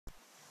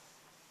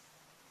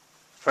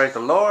Praise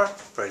the Lord.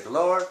 Praise the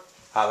Lord.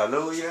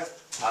 Hallelujah.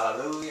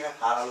 Hallelujah.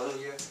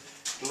 Hallelujah.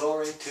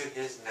 Glory to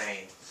His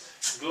name.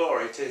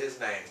 Glory to His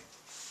name.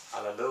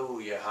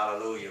 Hallelujah.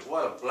 Hallelujah.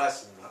 What a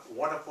blessing,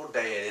 wonderful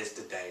day it is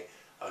today.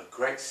 A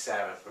great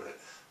Sabbath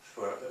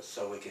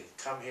so we can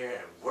come here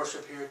and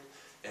worship here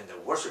in the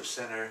worship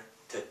center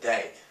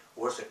today.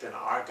 Worshiping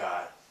our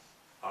God,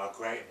 our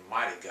great and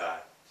mighty God.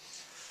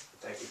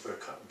 Thank you for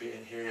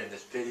being here in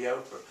this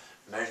video for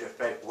Measure of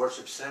Faith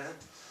Worship Center.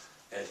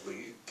 As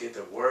we get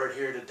the word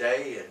here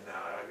today, and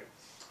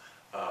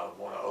I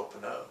want to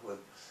open up with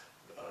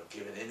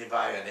giving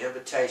anybody an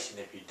invitation.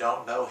 If you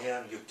don't know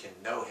Him, you can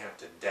know Him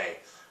today.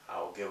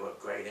 I will give a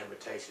great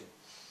invitation,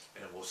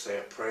 and we'll say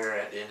a prayer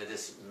at the end of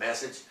this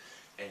message,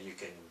 and you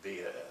can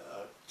be a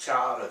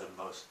child of the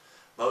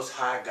most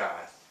high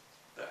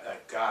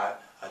God,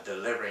 a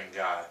delivering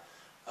God,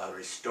 a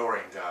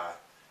restoring God.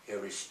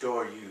 He'll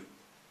restore you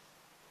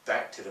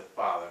back to the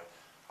Father,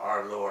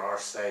 our Lord, our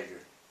Savior,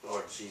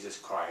 Lord Jesus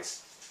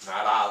Christ.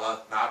 Not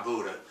Allah, not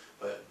Buddha,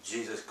 but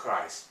Jesus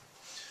Christ.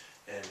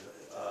 And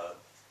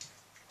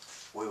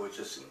we would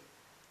just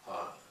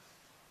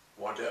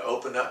want to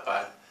open up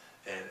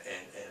and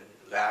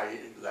allow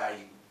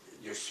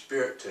your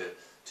spirit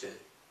to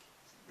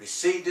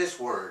receive this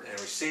word, and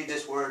receive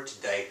this word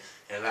today,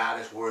 and allow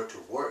this word to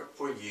work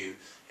for you,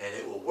 and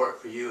it will work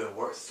for you and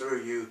work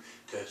through you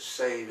to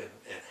save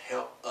and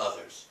help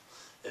others.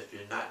 If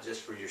you're not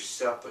just for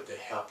yourself, but to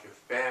help your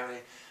family,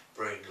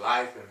 bring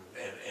life and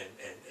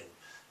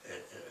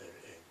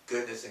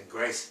goodness and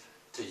grace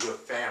to your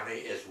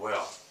family as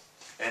well.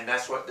 And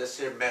that's what this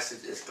here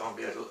message is going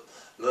to be, a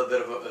little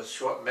bit of a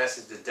short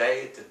message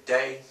today.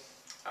 Today,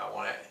 I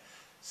want to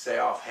say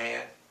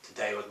offhand,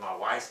 today was my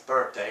wife's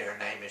birthday. Her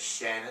name is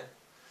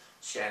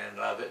Shannon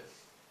Lovett.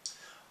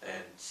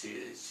 And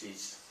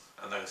she's,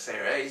 I'm not going to say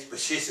her age, but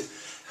she's,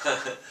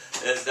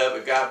 and stuff,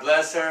 but God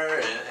bless her,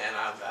 and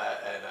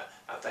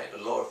I thank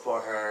the Lord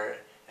for her,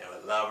 and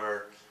I love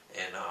her,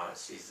 and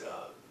she's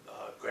a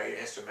great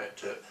instrument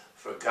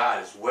for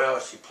God as well.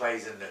 She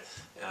plays in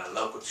a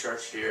local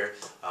church here,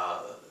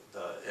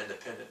 the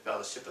Independent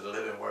Fellowship of the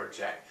Living Word,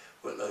 Jack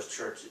Whitlow's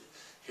church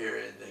here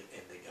in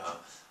the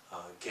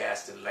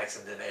Gaston,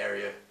 Lexington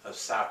area of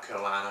South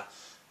Carolina,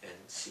 and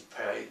she's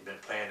been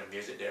playing the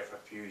music there for a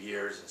few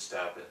years and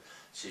stuff, and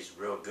she's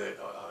real good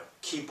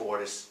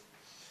keyboardist,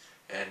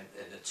 and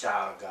a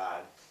child of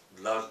God,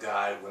 loves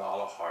God with all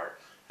her heart,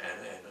 and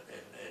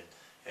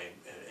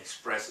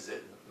expresses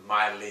it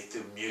mightily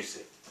through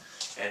music.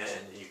 And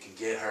you can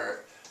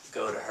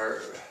go to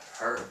her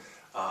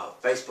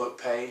Facebook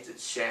page,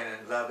 it's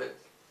Shannon Lovett,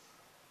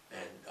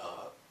 and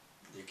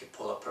you can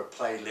pull up her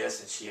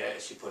playlist,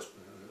 and she puts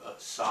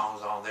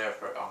songs on there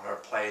on her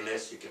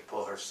playlist. You can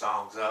pull her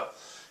songs up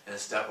and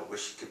stuff. I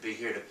wish she could be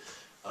here to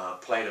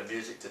play the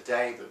music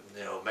today,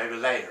 but maybe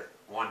later,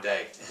 one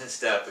day and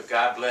stuff. But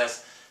God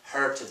bless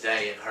her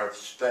today and her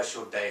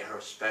special day,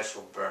 her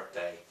special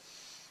birthday.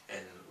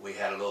 And we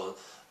had a little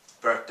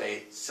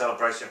birthday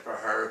celebration for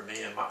her,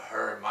 me and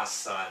her and my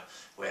son.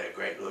 We had a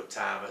great little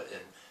time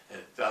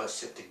and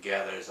fellowship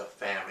together as a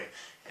family,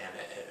 and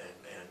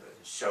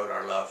showed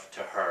our love to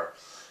her.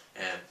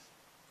 And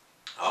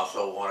I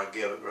also want to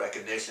give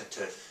recognition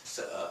to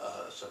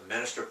some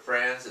minister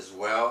friends as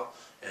well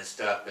and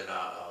stuff, and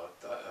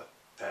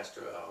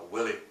Pastor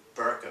Willie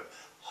Burke of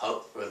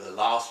Hope for the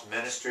Lost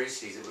Ministries.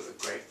 He's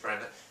a great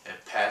friend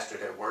and pastor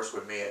that works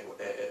with me at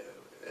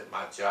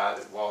my job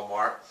at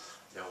Walmart.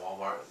 I've been at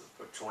Walmart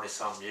for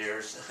 20-some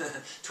years,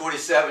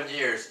 27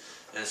 years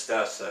and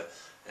stuff. So,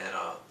 and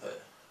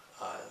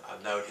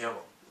I've known him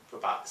for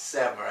about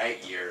 7 or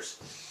 8 years,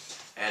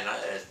 and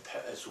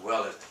as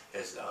well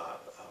as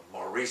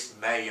Maurice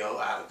Mayo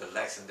out of the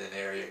Lexington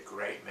area,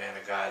 great man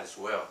of God as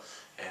well.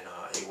 And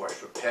he works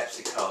for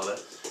Pepsi-Cola,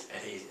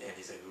 and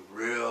he's a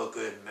real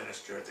good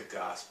minister of the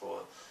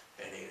gospel,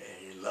 and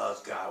he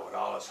loves God with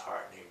all his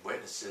heart, and he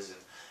witnesses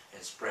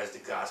and spreads the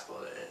gospel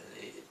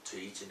to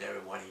each and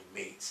every one he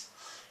meets.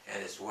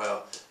 And as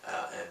well,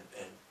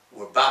 and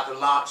we're about to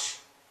launch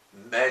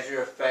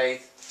Measure of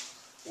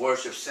Faith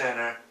Worship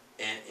Center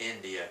in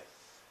India.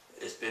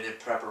 It's been in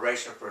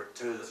preparation for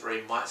 2 to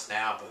 3 months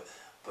now,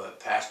 but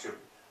Pastor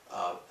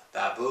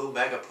Babu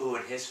Megapu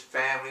and his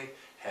family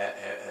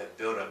have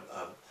built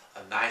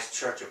a nice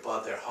church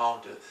above their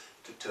home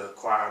to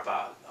acquire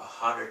about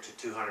 100 to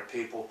 200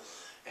 people,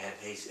 and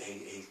he's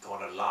going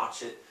to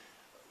launch it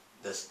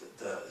the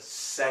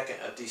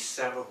 2nd of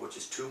December, which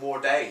is 2 more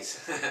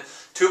days,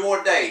 2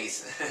 more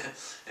days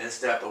and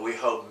stuff. But we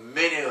hope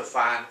many will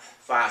find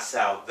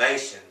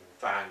salvation,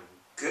 find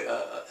good,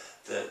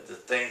 the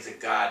things of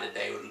God that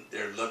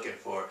they're looking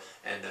for,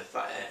 and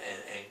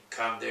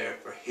come there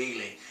for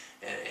healing,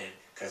 and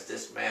because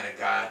this man of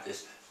God,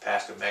 this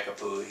Pastor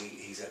Mekapu,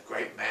 he's a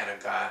great man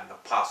of God, an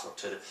apostle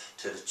to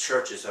the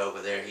churches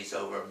over there. He's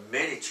over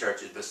many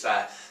churches.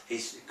 Besides,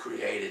 he's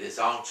created his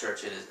own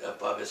church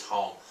above his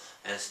home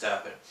and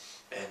stuff.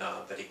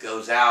 But he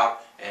goes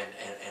out and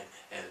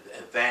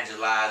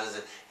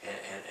evangelizes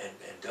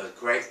and does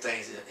great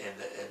things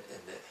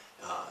in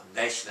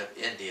nation of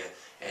India,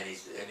 and he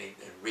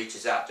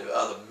reaches out to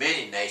other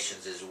many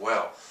nations as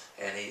well.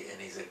 And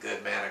he's a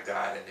good man of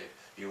God. And if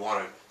you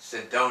want to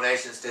send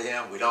donations to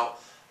him, we don't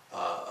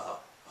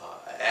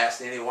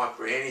ask anyone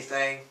for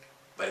anything.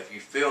 But if you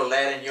feel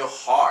led in your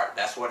heart,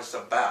 that's what it's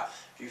about.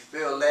 If you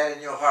feel led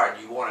in your heart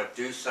and you want to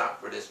do something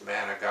for this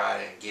man of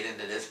God and get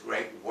into this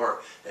great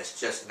work that's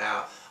just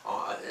now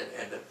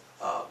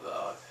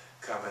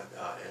coming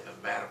in the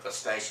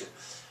manifestation,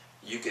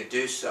 you can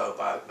do so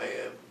by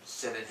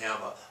sending him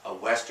a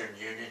Western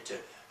Union to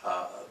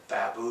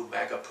Babu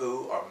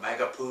Magapu, or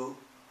Magapu,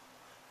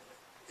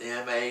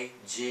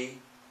 M-A-G-A-P-U,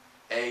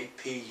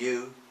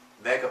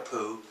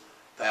 Magapu,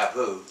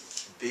 Babu,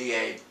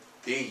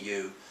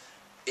 B-A-B-U,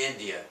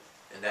 India.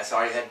 And that's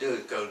all you had to do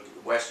is go to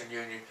Western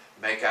Union,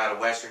 make out a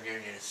Western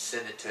Union, and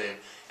send it to him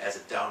as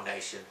a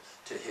donation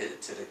to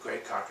the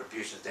great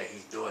contributions that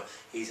he's doing.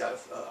 He's a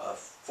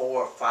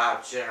 4 or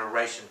 5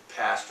 generation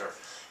pastor,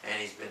 and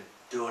he's been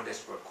doing this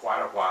for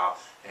quite a while,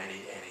 and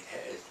he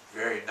is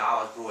very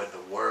knowledgeable in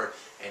the Word,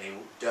 and he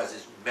does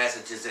his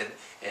messages in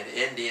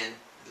Indian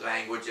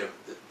language,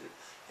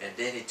 and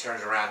then he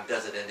turns around and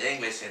does it in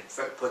English and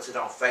puts it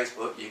on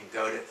Facebook. You can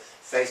go to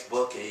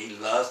Facebook, and he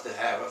loves to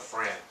have a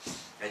friend,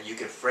 and you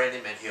can friend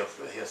him, and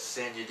he'll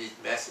send you these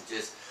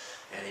messages.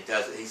 And he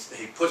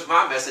puts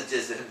my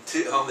messages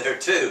on there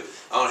too,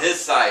 on his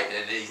site,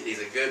 and he's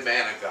a good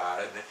man of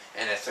God,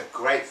 and it's a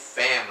great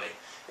family.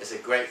 It's a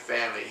great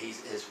family.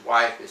 His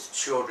wife, his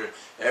children,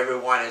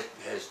 everyone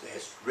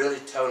has really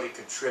totally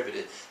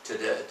contributed to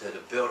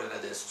the building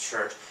of this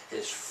church.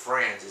 His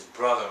friends, his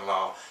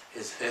brother-in-law,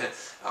 his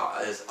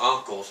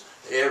uncles,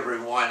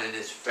 everyone in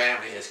his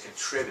family has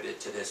contributed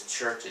to this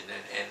church, and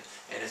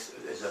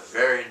it's a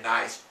very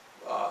nice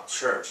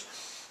church.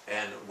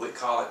 And we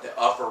call it the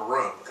upper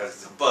room because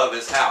it's above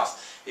his house.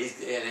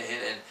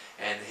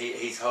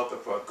 He's hoping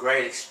for a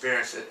great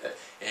experience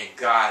in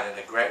God and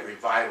a great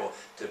revival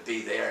to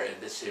be there in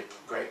this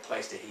great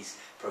place that he's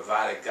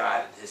provided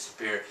God and his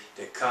Spirit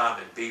to come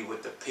and be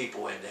with the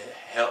people and to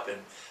help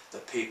the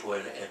people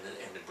and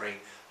to bring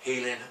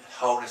healing,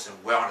 wholeness,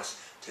 and wellness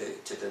to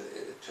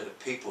the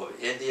people of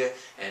India,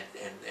 and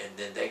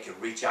then they can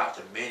reach out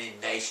to many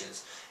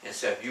nations. And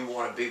so if you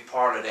want to be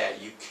part of that,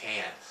 you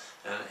can.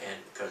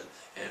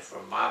 And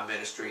from my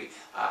ministry,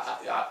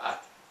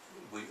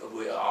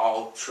 we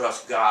all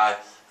trust God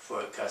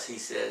because He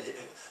said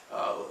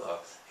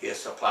He'll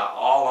supply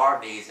all our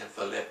needs in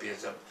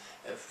Philippians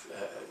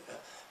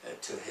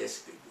to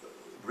His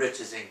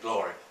riches in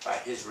glory, by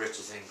His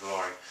riches in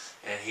glory.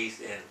 And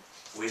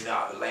we're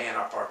not laying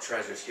up our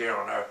treasures here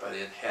on earth, but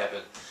in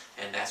heaven,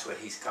 and that's what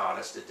He's called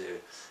us to do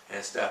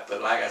and stuff.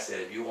 But like I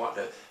said, if you want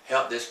to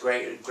help this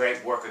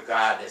great work of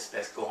God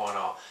that's going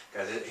on,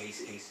 because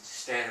He's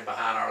standing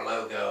behind our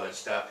logo and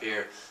stuff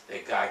here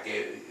that God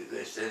gave.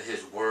 It's in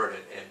His Word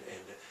in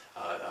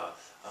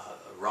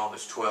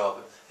Romans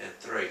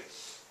 12:3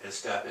 and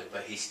stuff.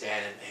 But He's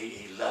standing.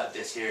 He loved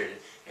this here,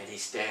 and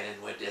He's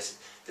standing with this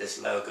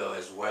logo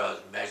as well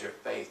as Measure of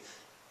Faith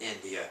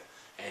India.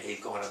 And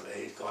he's going to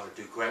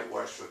do great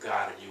works for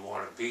God, and you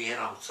want to be in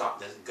on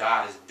something that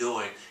God is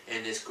doing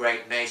in this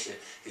great nation.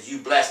 Because you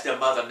bless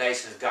them other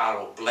nations, God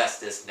will bless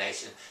this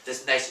nation.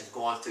 This nation's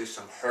going through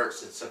some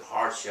hurts and some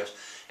hardships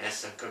and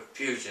some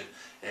confusion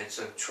and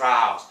some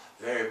trials,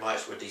 very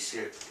much with the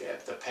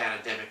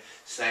pandemic.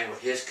 Same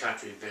with his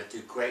country, been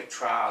through great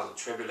trials and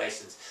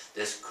tribulations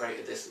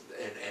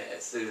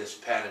through this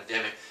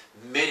pandemic.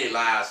 Many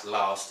lives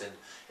lost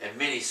and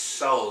many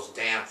souls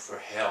damned for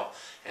hell.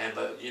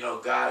 But you know,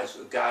 God is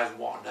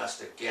wanting us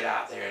to get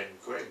out there and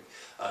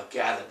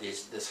gather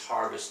this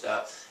harvest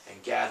up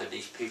and gather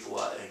these people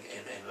up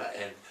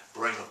and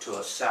bring them to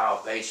a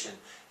salvation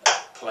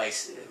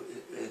place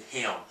in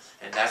Him.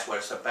 And that's what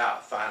it's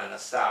about, finding a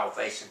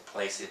salvation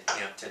place in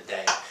Him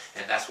today.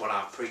 And that's what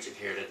I'm preaching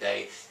here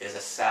today, is a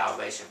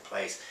salvation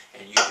place.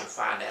 And you can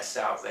find that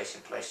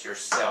salvation place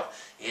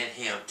yourself in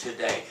Him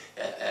today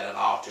at an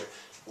altar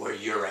where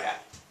you're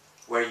at.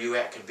 Where you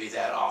at can be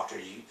that altar.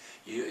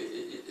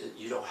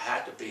 You don't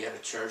have to be in a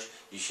church.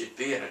 You should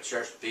be in a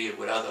church, be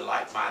with other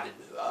like-minded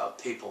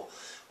people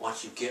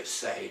once you get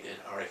saved.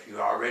 Or if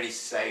you're already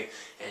saved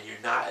and you're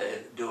not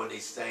doing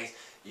these things,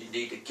 you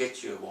need to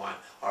get you one.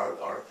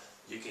 Or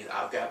you can.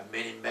 I've got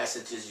many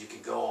messages. You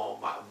can go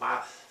on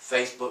my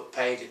Facebook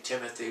page at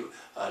Timothy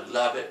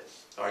Lovett,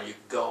 or you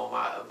can go on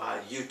my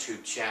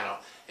YouTube channel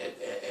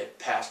at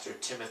Pastor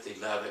Timothy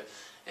Lovett.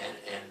 And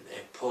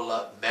pull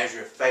up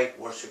Measure of Faith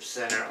Worship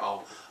Center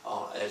on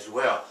as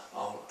well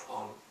on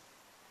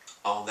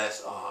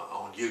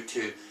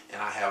YouTube,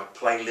 and I have a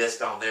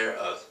playlist on there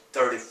of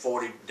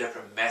 30-40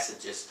 different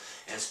messages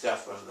and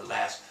stuff from the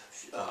last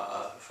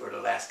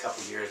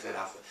couple of years that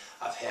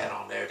I've had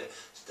on there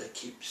to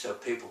keep, so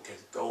people can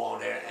go on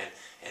there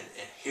and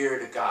hear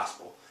the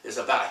gospel. It's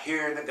about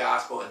hearing the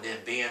gospel and then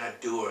being a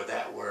doer of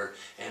that word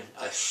and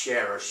a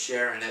sharer,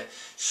 sharing it.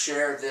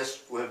 Share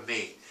this with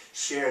me.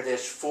 Share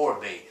this for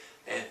me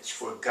and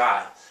for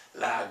God.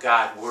 allow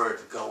God's word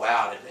to go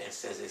out, and it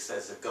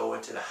says to go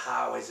into the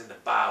highways and the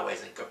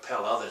byways and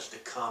compel others to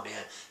come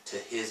in to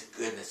his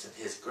goodness and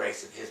his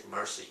grace and his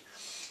mercy.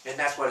 And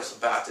that's what it's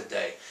about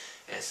today.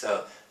 And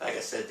so, like I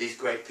said, these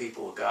great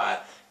people of God,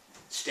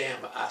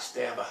 I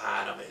stand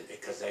behind them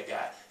because they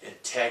got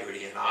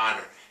integrity and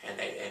honor, and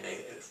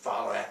they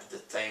follow after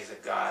the things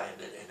of God,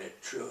 and their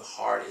true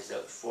heart is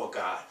for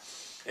God,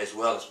 as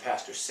well as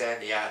Pastor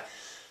Sandra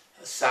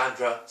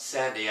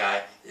Sandhi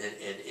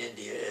in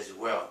India as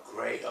well.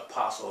 Great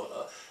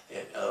apostle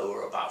in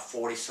over about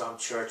 40 some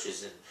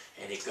churches,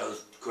 and he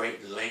goes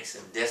great lengths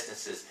and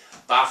distances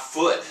by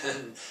foot.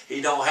 And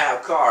he don't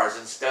have cars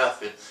and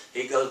stuff, and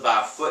he goes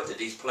by foot to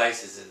these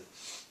places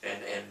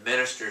and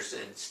ministers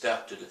and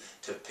stuff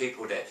to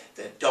people that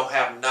don't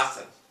have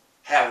nothing,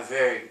 have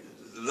very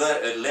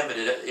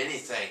limited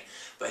anything.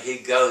 But he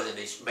goes and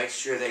he makes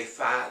sure they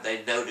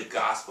know the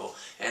gospel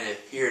and they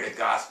hear the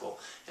gospel,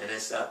 and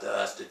it's up to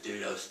us to do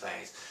those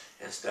things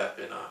and stuff.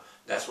 And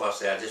that's why I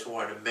say I just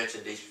wanted to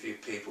mention these few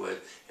people,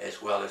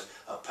 as well as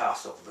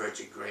Apostle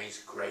Bridget Green's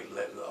great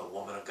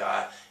woman of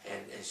God,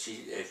 and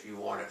she, if you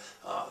want to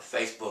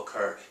Facebook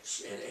her,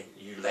 and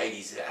you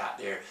ladies out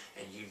there,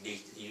 and you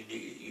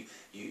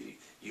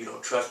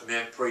don't trust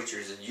men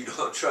preachers, and you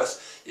don't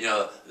trust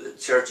the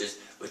churches,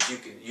 but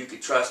you can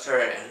trust her,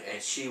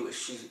 and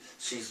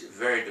she's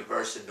very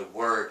diverse in the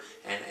word,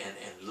 and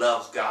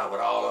loves God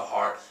with all her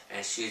heart,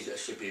 and she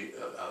should be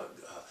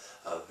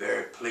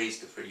very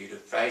pleased for you to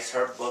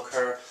book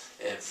her,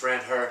 and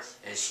friend her,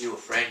 and she will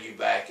friend you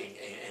back and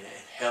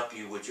help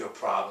you with your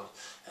problems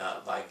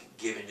by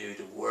giving you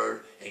the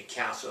word and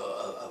counsel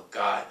of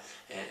God,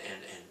 and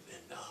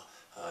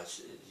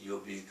you'll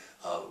be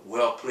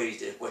well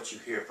pleased at what you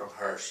hear from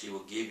her. She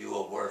will give you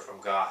a word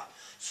from God.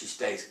 She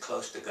stays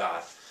close to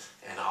God,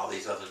 and all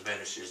these other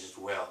ministers as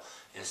well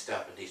and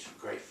stuff, and these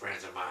great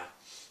friends of mine.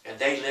 And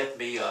they lift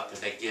me up, and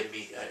they give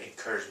me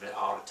encouragement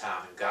all the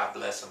time. And God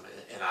bless them,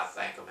 and I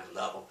thank them and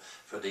love them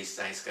for these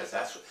things, because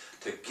that's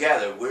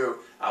together.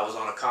 I was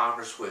on a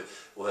conference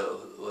with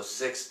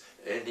 6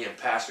 Indian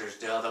pastors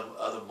the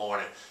other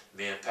morning,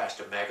 me and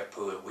Pastor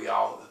Magapu, and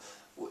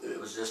it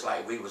was just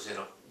like we was in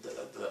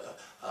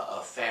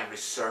a family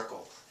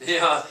circle.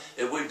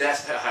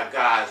 That's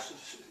how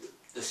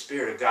the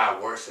Spirit of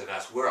God works in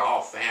us. We're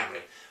all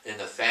family in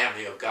the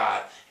family of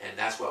God, and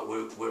that's what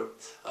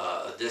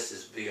this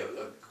is be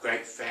a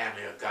great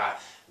family of God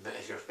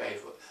as your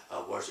favorite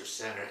worship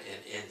center in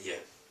India.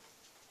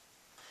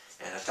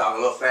 And I talk a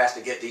little fast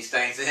to get these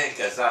things in,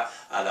 because I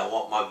don't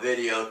want my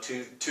video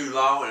too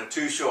long and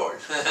too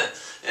short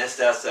and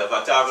stuff. So if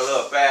I talk a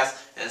little fast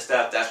and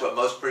stuff, that's what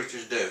most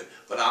preachers do.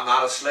 But I'm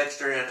not a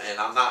slickster, and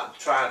I'm not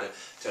trying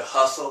to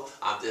hustle.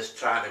 I'm just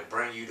trying to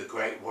bring you the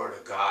great word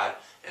of God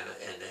and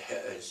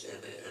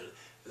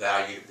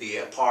allow you to be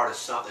a part of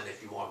something.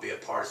 If you want to be a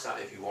part of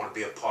something, if you want to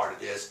be a part of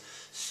this,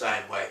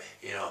 same way.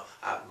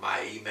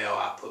 My email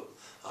I put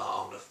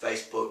on the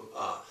Facebook,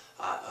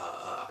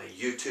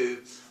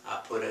 YouTube. I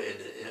put it in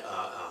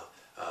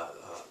the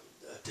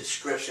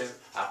description.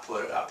 I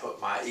put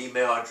my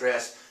email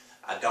address.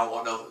 I don't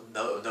want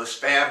no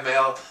spam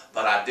mail,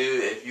 but I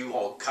do. If you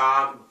want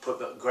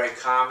put great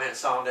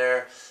comments on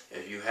there.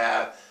 If you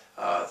have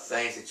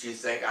things that you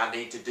think I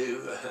need to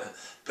do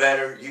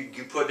better,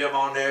 you put them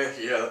on there.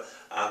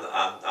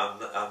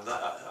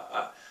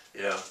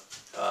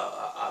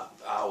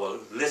 I will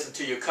listen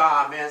to your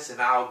comments,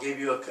 and I'll give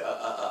you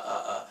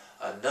a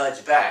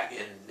nudge back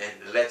and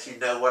let you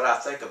know what I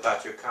think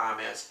about your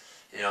comments.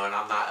 And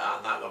I'm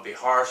not going to be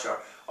harsh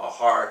or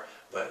hard,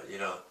 but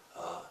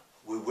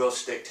we will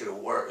stick to the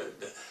word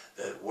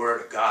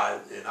of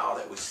God in all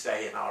that we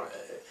say and all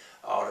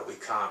that we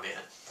comment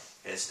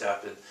and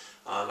stuff. And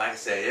like I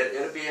said,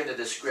 it'll be in the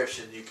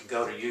description. You can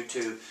go to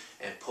YouTube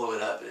and pull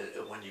it up.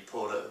 When you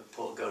go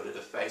to the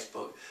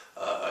Facebook,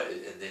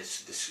 and then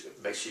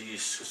make sure you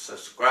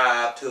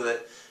subscribe to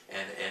it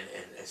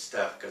and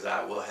stuff, because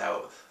I will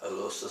have a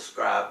little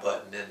subscribe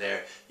button in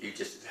there. You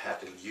just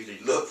have to usually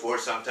look for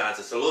it. Sometimes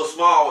it's a little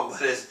small one,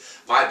 but it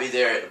might be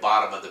there at the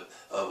bottom of the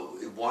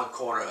one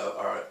corner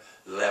or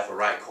left or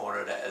right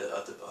corner of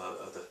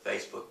the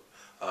Facebook,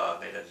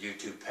 the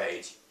YouTube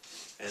page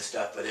and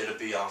stuff. But it'll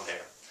be on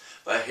there.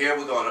 But here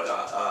we're going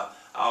to,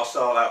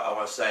 also I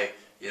want to say,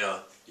 you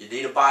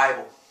need a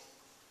Bible.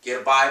 Get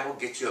a Bible,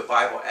 get you a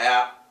Bible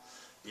app.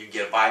 You can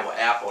get a Bible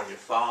app on your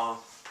phone,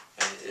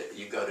 and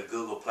you go to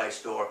Google Play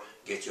Store,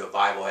 get you a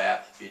Bible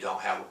app. If you don't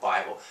have a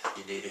Bible,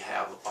 you need to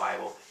have a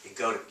Bible. You can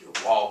go to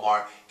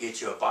Walmart, get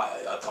you a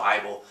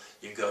Bible.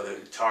 You can go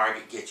to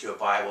Target, get you a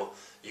Bible.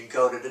 You can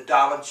go to the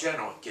Dollar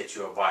General, get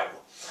you a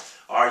Bible.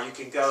 Or you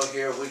can go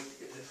here,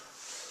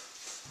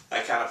 I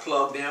kind of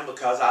plugged in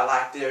because I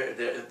like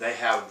they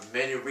have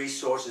many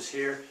resources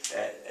here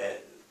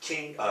at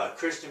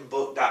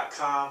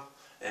christianbook.com,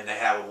 and they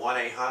have a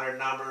 1-800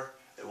 number,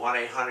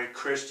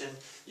 1-800-Christian.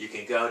 You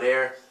can go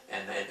there,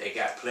 and they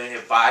got plenty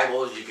of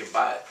Bibles. You can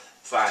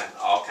find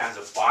all kinds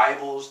of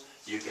Bibles.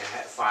 You can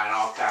find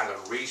all kinds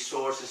of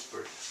resources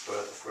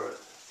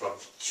from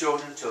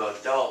children to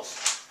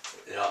adults.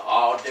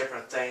 All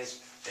different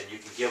things and you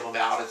can give them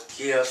out as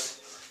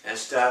gifts and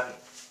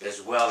stuff,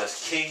 as well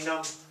as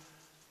kingdom.com,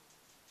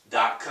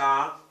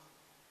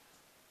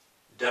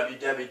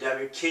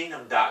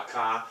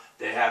 www.kingdom.com.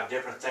 They have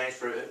different things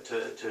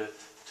to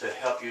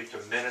help you to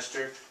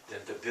minister,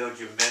 and to build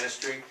your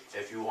ministry.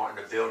 If you want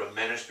to build a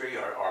ministry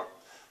or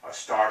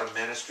start a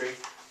ministry,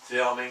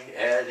 filming,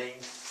 editing,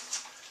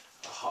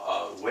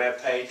 web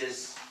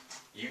pages,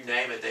 you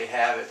name it, they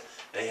have it.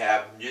 They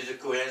have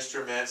musical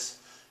instruments,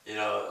 you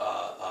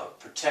know,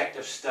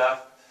 protective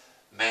stuff,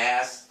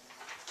 masks,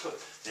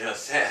 you know,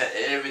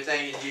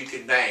 everything you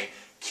can name.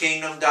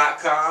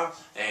 Kingdom.com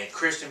and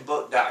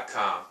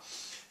ChristianBook.com.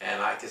 And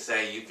like I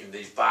say, you can,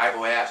 these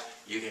Bible apps,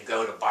 you can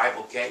go to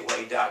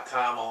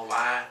BibleGateway.com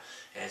online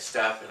and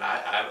stuff. And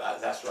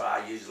that's what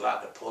I use a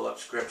lot to pull up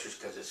scriptures,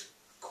 because it's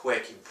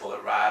quick. You can pull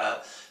it right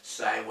up.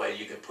 Same way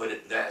you can put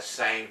it, that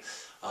same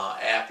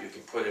app, you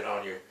can put it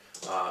on your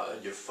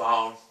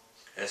phone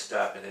and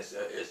stuff. And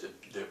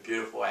they're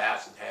beautiful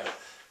apps and have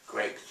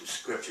great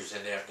scriptures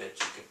in there that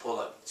you can pull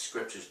up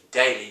scriptures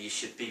daily.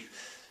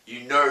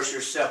 You nourish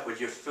yourself with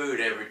your food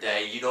every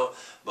day. You don't,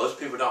 most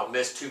people don't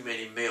miss too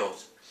many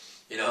meals,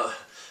 you know,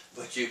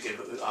 but you can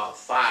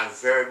find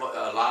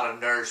a lot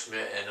of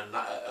nourishment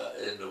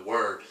in the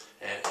Word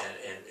and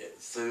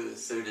through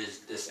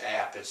this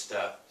app and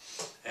stuff.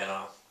 And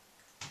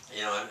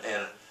you know,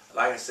 and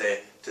like I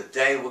said,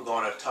 today we're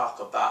going to talk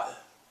about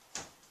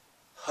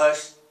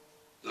hush,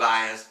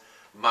 lions.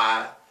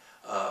 My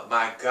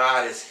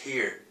God is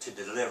here to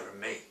deliver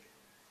me.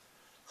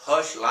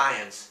 Hush,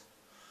 lions.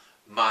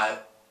 My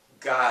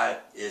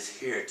God is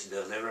here to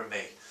deliver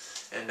me.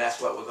 And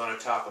that's what we're going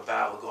to talk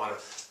about. We're going to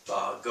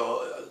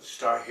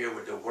start here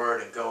with the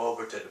Word and go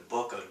over to the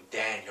book of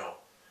Daniel.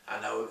 I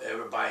know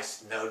everybody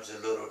knows a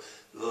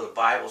little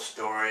Bible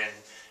story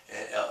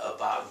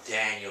about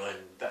Daniel and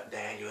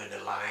the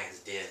lion's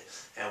den.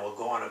 And we're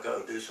going to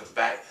go do some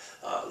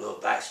little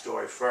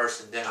backstory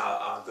first, and then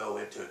I'll go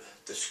into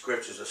the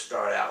scriptures. I'll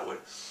start out with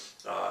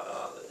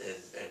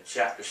in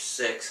chapter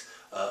 6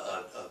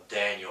 of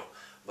Daniel.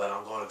 But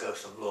I'm going to go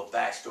some little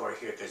backstory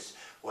here, because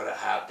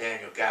how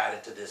Daniel got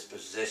into this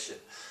position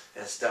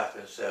and stuff.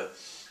 And so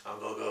I'm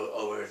going to go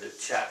over into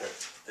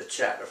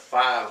chapter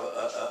 5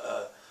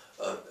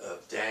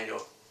 of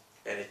Daniel.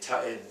 And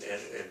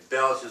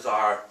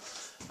Belshazzar,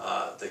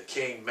 the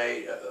king,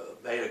 made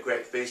a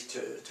great feast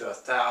to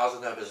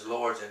 1,000 of his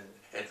lords,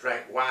 and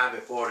drank wine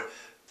before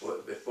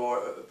the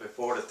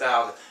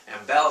 1,000.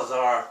 And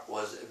Belshazzar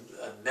was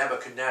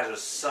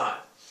Nebuchadnezzar's son.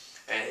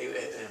 And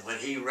when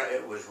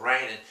it was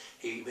raining,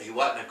 he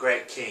wasn't a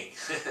great king.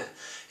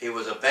 He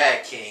was a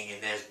bad king.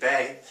 And there's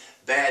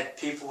bad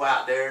people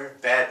out there,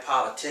 bad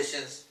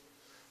politicians,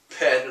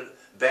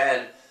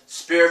 bad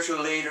spiritual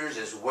leaders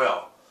as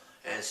well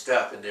and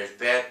stuff. And there's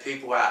bad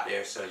people out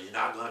there, so you're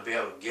not going to be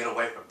able to get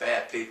away from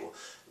bad people.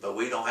 But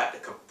we don't have to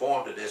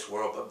conform to this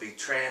world, but be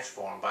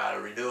transformed by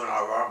the renewing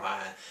of our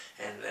mind,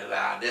 and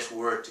allow this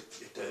Word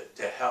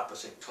to help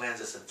us and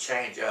cleanse us and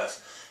change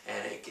us.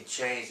 And it can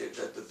change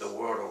the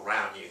world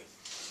around you.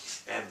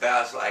 And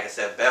Belshazzar, like I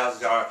said,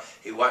 Belshazzar,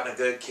 he wasn't a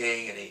good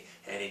king, and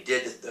he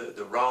did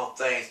the wrong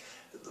things.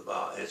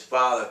 His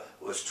father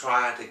was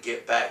trying to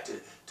get back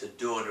to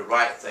doing the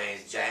right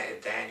things.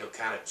 Daniel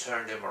kind of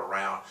turned him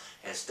around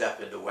and stuff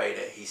in the way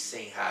that he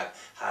seen how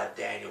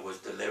Daniel was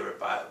delivered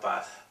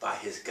by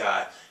his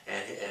God.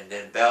 And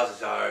then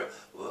Belshazzar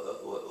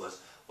was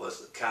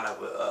kind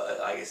of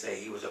like I say,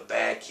 he was a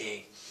bad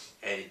king,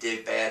 and he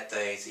did bad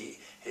things. He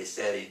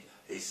said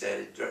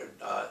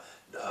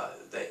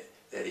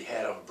that he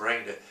had them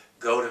bring the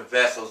golden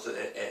vessels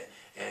and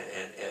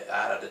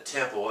out of the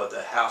temple of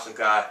the house of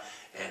God,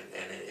 and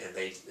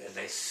they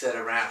sat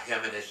around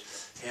him and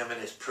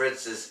his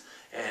princes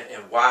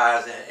and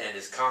wives and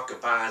his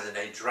concubines, and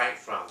they drank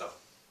from them.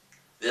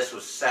 This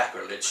was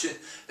sacrilege.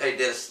 They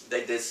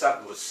did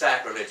something with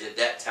sacrilege at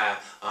that time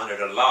under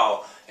the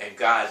law, and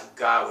God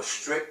was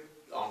strict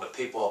on the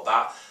people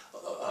about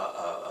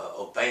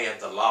obeying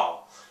the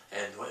law.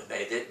 And when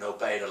they didn't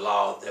obey the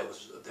law, there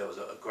was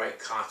a great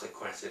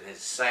consequence. And it's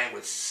the same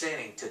with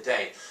sinning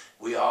today.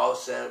 We all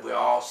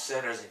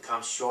sinners and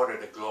come short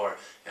of the glory.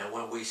 And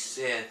when we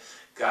sin,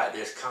 God,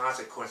 there's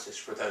consequences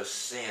for those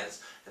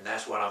sins. And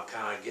that's what I'm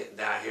kind of getting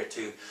down here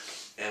to.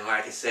 And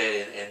like I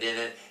said, and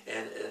then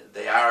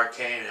the hour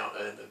came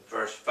in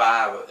verse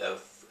 5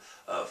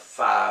 of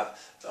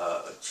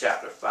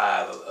chapter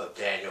 5 of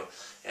Daniel.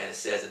 And it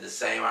says, in the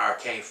same hour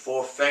came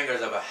 4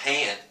 fingers of a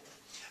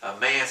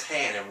man's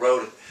hand, and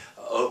wrote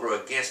over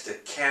against the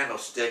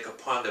candlestick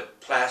upon the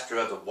plaster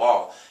of the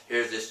wall.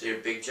 Here's this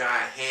big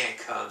giant hand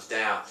comes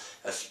down,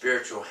 a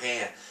spiritual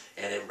hand,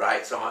 and it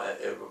writes on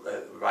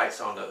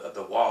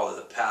the wall of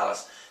the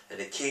palace. And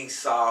the king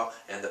saw,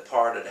 and the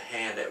part of the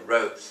hand that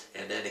wrote,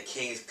 and then the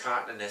king's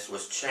countenance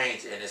was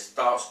changed, and his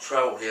thoughts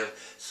troubled him,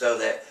 so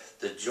that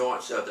the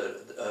joints of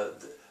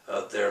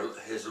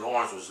his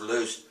loins was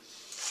loosed,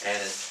 and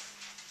his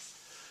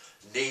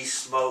knees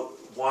smote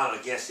one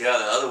against the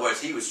other. In other words,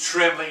 he was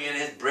trembling in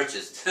his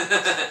breeches.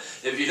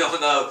 If you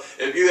don't know,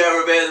 if you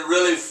ever been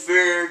really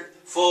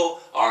fearful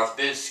or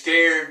been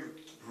scared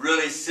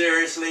really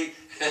seriously,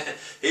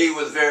 he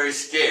was very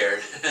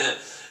scared,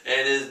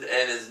 and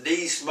his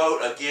knees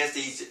smote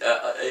against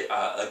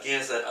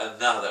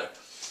another.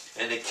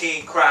 And the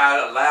king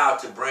cried aloud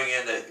to bring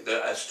in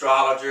the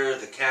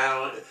astrologers, the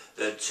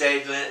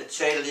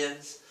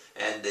Chaldeans,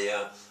 and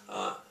the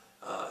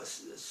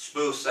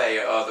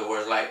smoothsayer, other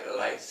words,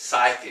 like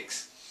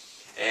psychics,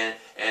 and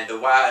the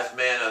wise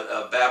men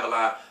of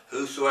Babylon.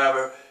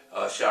 Whosoever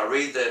shall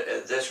read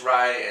this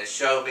writing and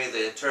show me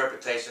the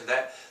interpretation,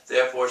 that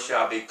therefore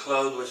shall be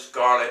clothed with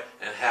scarlet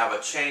and have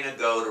a chain of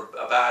gold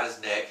about his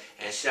neck,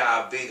 and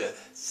shall be the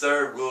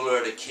third ruler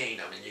of the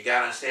kingdom. And you got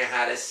to understand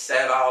how this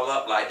set all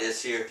up like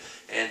this here.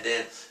 And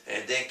then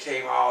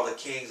came all the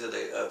kings of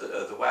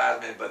the wise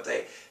men, but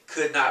they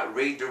could not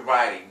read the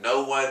writing.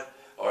 No one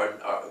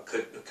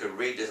could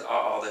read this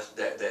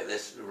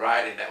this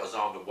writing that was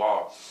on the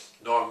wall,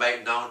 nor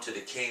make known to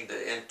the king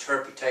the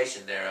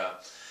interpretation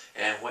thereof.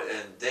 And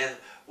then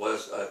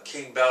was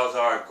King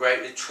Belshazzar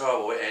greatly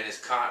troubled, and his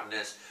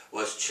countenance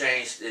was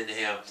changed in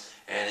him,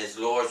 and his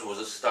lords was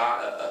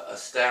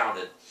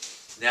astounded.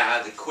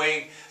 Now the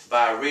queen,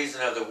 by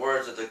reason of the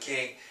words of the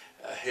king,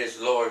 his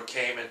lord,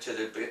 came into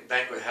the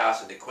banquet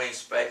house, and the queen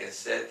spake and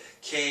said,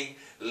 King,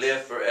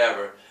 live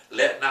forever.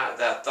 Let not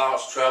thy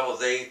thoughts trouble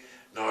thee,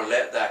 nor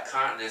let thy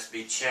countenance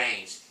be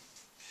changed.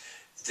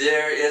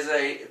 There is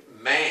a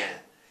man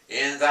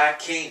in thy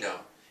kingdom,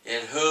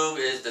 in whom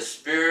is the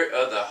spirit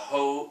of the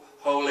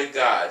holy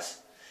gods,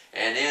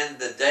 and in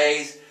the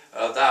days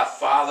of thy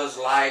father's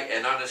light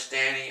and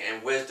understanding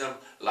and wisdom,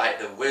 like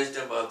the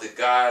wisdom of the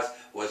gods,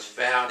 was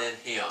found in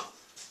him.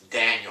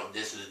 Daniel,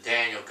 this is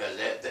Daniel, because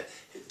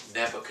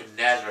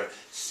Nebuchadnezzar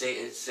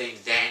seen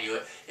Daniel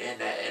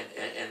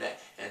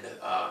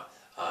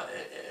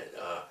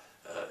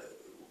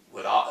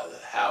with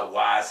how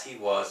wise he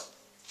was,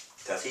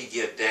 because he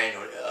gave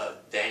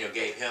Daniel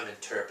gave him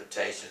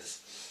interpretations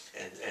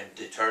and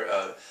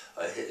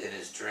in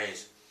his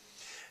dreams,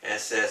 and it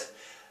says,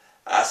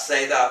 I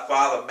say thy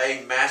father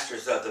made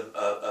masters of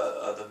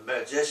the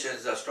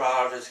magicians,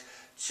 astrologers,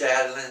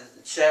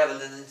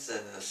 Chaldeans,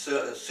 and the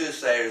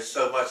soothsayers,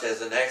 so much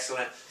as an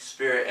excellent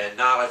spirit and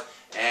knowledge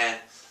and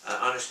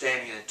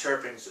understanding and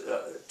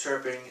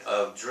interpreting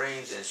of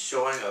dreams and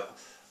showing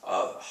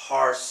of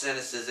hard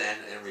sentences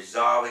and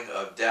resolving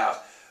of doubts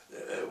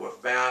were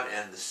found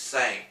in the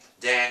same.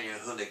 Daniel,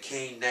 whom the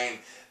king named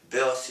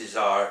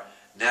Belshazzar,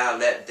 now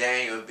let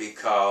Daniel be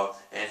called,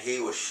 and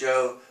he will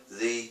show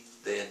thee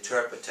the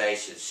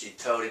interpretation. She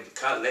told him,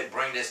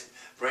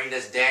 bring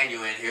this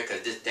Daniel in here,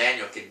 because this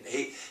Daniel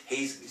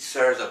he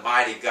serves a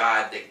mighty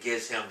God that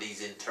gives him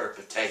these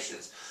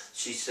interpretations.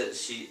 She said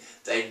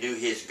they knew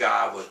his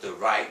God was the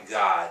right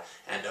God.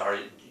 And are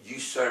you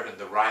serving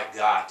the right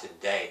God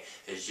today?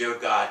 Is your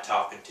God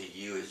talking to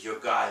you? Is your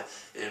God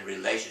in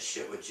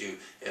relationship with you?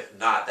 If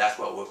not, that's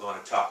what we're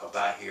going to talk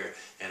about here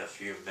in a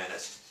few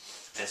minutes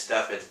and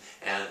stuff.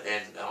 And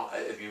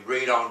if you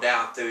read on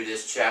down through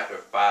this chapter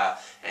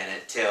 5, and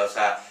it tells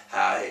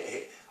how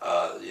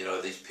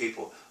these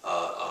people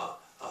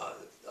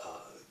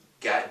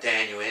got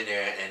Daniel in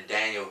there, and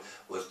Daniel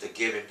was to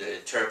give him the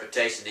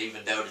interpretation,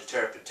 even though the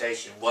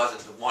interpretation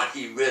wasn't the one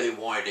he really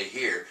wanted to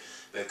hear,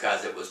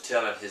 because it was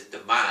telling his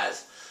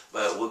demise.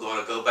 But we're going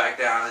to go back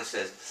down, and it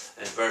says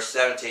in verse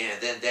 17, and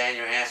then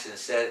Daniel answered and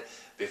said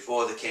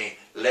before the king,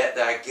 let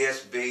thy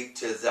gifts be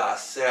to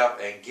thyself,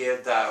 and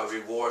give thy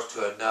rewards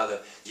to another.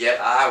 Yet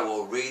I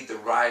will read the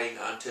writing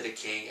unto the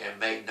king, and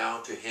make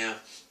known to him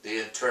the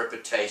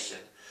interpretation.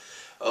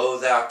 O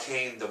thou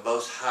king, the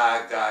most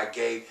high God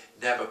gave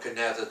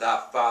Nebuchadnezzar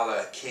thy father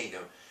a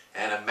kingdom,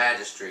 and a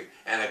majesty,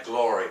 and a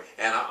glory,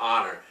 and an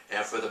honor.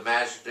 And for the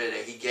majesty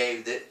that he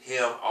gave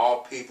him, all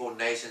people,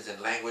 nations, and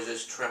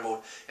languages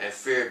trembled and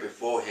feared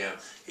before him.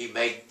 He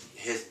made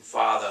his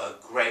father a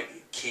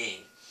great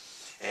king,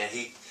 and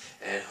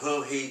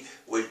whom he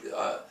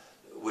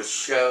would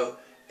show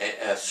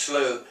and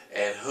slew,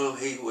 and whom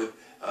he would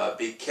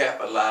be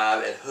kept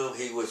alive, and whom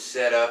he would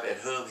set up, and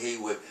whom he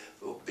would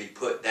be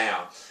put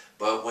down.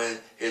 But when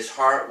his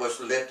heart was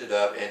lifted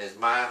up, and his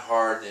mind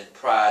hardened in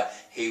pride,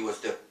 he was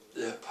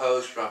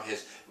deposed from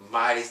his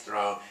mighty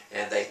throne,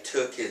 and they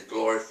took his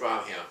glory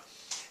from him.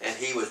 And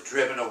he was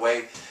driven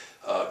away,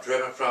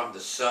 driven from the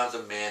sons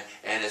of men,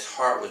 and his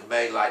heart was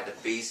made like the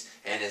beast,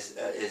 and his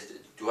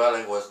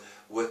dwelling was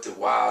with the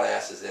wild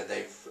asses, and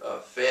they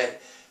fed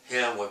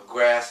him with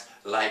grass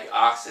like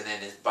oxen,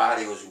 and his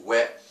body was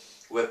wet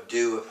with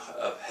dew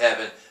of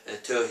heaven,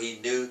 until he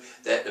knew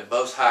that the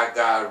Most High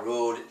God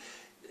ruled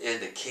in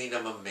the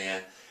kingdom of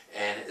men,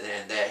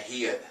 and that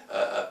he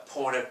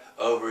appointed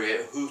over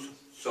it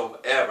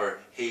whosoever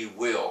he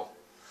will.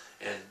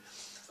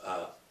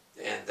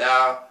 And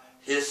thou,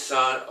 his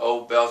son,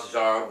 O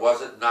Belshazzar,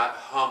 was it not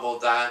humble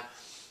thine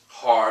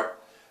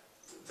heart,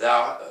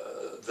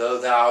 though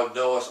thou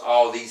knowest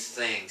all these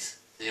things?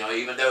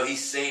 Even though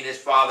he's seen his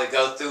father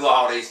go through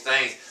all these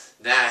things,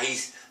 now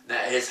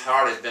his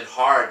heart has been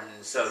hardened,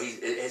 and so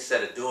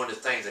instead of doing the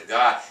things of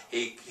God,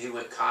 he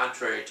went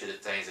contrary to the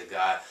things of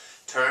God,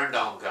 turned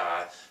on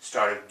God,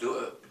 started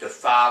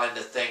defiling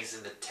the things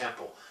in the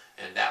temple,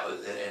 and that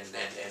was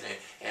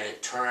and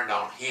it turned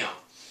on him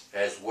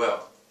as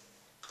well.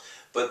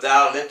 But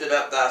thou lifted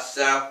up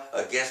thyself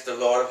against the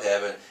Lord of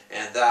heaven,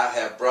 and thou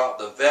have brought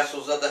the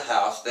vessels of the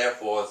house,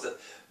 therefore,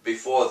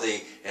 before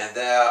thee, and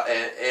thou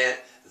and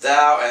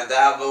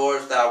thy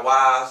lords, thy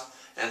wives,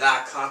 and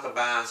thy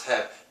concubines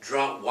have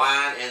drunk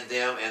wine in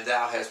them, and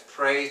thou hast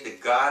praised the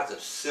gods of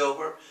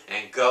silver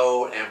and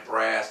gold and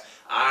brass,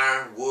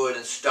 iron, wood,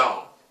 and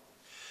stone,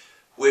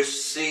 which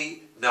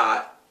see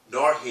not,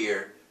 nor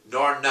hear,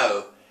 nor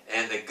know,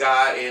 and the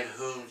God in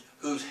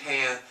whose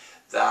hand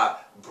thy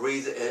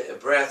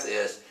breath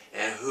is,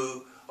 and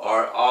who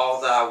are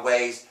all thy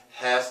ways,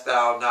 hast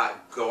thou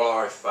not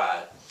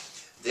glorified.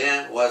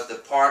 Then was the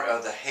part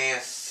of the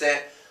hand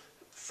sent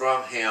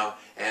from him,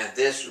 and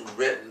this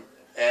written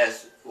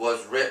as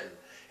was written,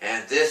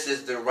 and this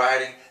is the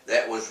writing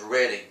that was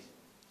written.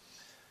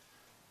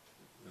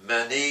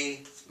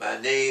 Mani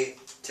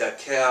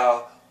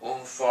tekel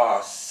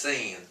umfar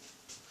sin.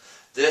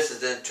 This is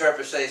the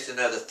interpretation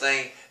of the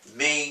thing.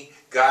 Me,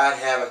 God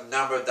haveth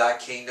numbered thy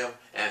kingdom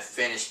and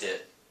finished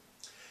it.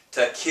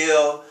 To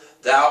kill,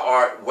 thou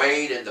art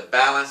weighed in the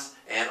balance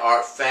and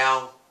art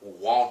found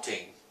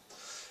wanting.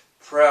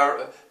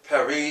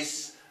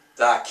 Paris,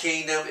 thy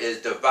kingdom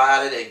is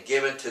divided and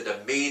given to the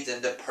Medes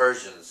and the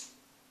Persians.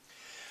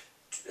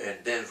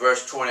 And then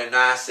verse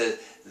 29 says,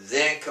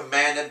 Then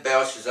commanded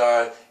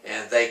Belshazzar,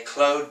 and they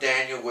clothed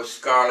Daniel with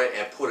scarlet,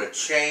 and put a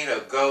chain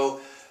of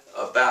gold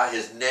about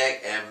his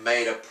neck, and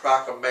made a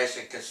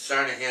proclamation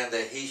concerning him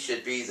that he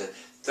should be the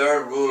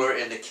third ruler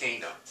in the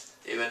kingdom.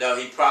 Even though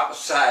he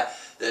prophesied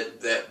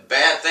that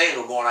bad things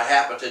were going to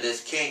happen to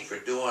this king for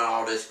doing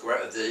all this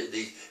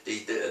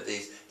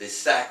these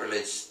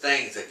sacrilege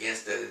things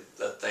against the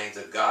things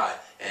of God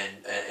and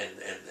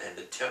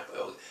the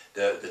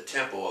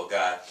temple of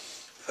God.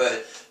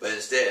 But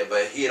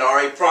he had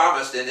already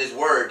promised in his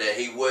word that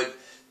he would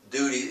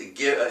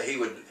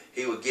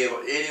he would give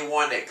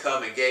anyone that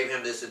come and gave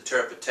him this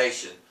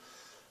interpretation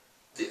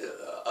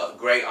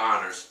great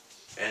honors.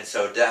 And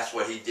so that's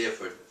what he did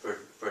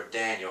for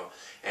Daniel.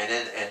 And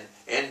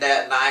in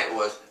that night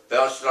was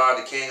Belshazzar,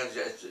 the king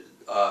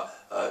of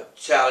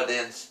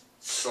Chaldeans,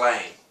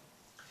 slain.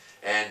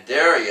 And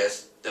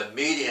Darius the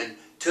Median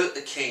took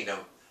the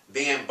kingdom,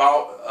 being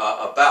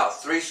about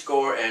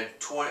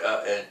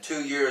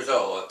 62 years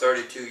old, or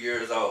 32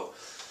 years old.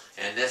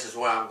 And this is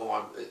where I'm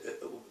going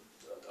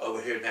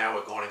over here now.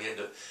 We're going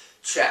into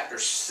chapter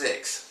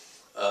 6.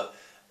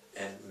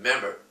 And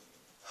remember,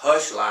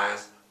 hush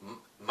lines,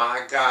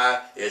 my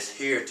God is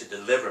here to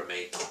deliver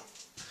me.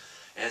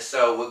 And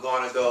so we're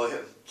going to go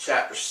to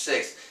chapter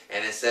 6,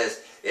 and it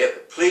says,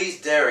 It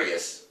pleased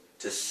Darius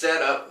to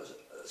set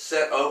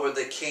over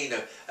the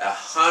kingdom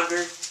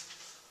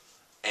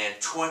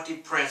 120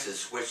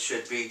 princes, which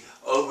should be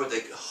over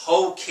the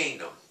whole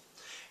kingdom,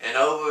 and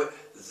over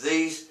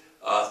these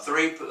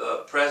three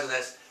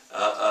presidents,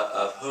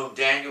 of whom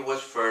Daniel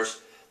was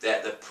first,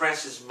 that the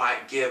princes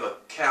might give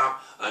account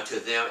unto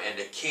them, and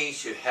the king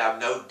should have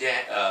no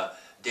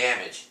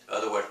damage. In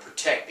other words,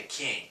 protect the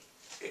king.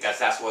 Because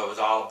that's what it was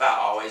all about,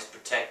 always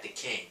protect the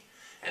king.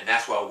 And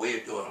that's what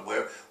we're doing.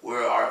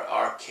 We're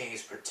our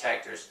king's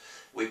protectors.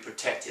 We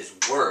protect his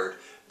word.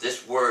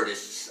 This word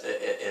is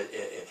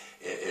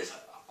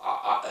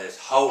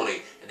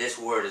holy, and this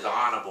word is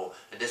honorable,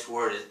 and this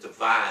word is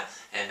divine.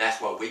 And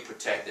that's why we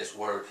protect this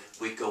word.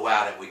 We go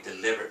out and we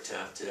deliver it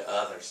to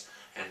others.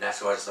 And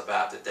that's what it's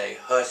about today.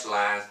 Hush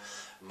lines,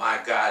 my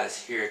God is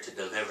here to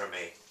deliver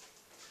me.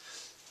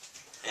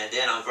 And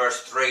then on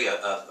verse 3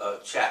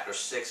 of chapter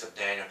 6 of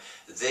Daniel,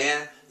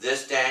 Then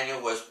this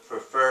Daniel was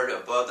preferred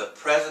above the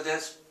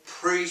presidents,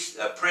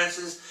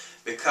 princes,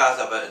 because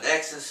of an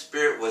excellent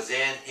spirit was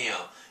in him.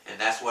 And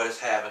that's what is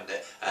happening,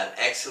 an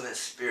excellent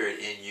spirit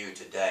in you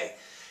today.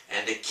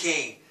 And the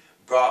king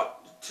thought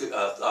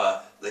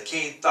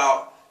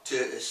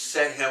to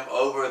set him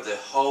over the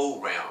whole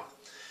realm.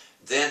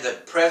 Then the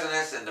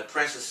presidents and the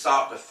princes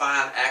sought to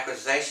find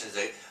accusations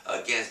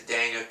against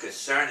Daniel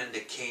concerning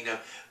the kingdom,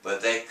 but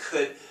they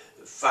could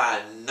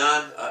find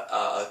none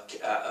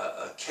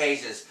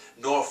occasions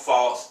nor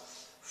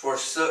faults, for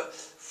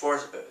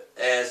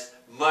as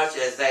much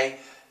as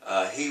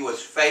he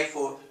was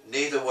faithful,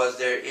 neither was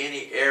there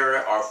any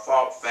error or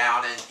fault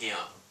found in him.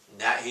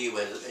 Now he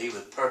was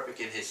perfect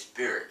in his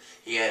spirit.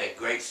 He had a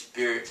great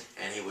spirit,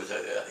 and he was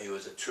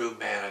a true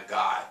man of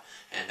God.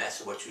 And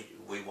that's what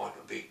we want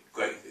to be,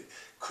 great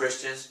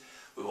Christians.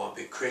 We want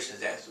to be Christians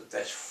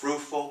that's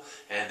fruitful,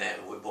 and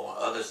that we want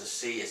others to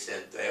see. It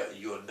said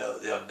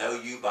they'll know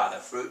you by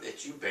the fruit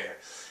that you bear,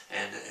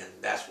 and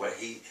that's what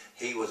he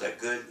was a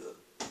good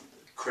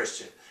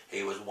Christian.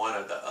 He was one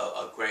of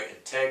a great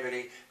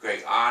integrity,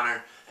 great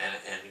honor, and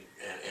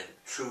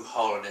true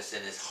holiness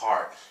in his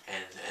heart,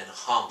 and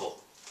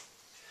humble.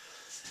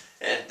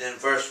 And then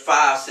verse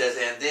 5 says,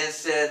 And then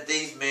said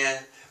these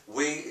men,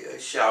 We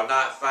shall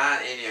not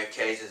find any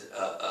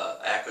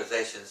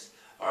accusations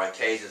or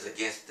occasions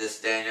against this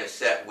Daniel,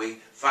 except we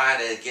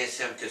find it against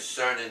him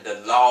concerning the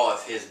law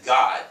of his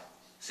God.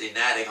 See,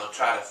 now they're going to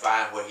try to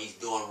find what he's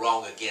doing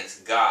wrong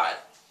against God.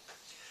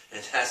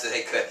 And that's what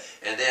they could.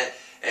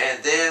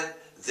 And then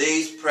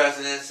these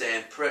presidents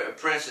and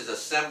princes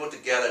assembled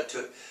together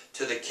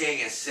to the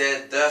king and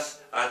said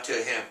thus unto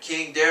him,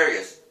 King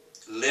Darius,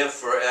 live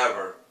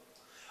forever.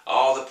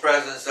 All the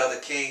presidents of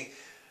the king,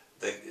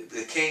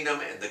 the kingdom,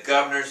 and the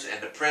governors,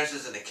 and the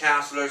princes, and the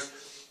counselors,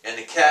 and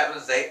the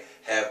captains, they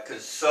have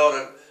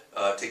consulted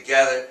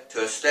together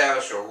to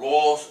establish a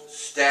royal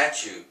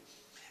statute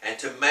and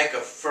to make a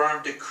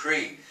firm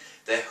decree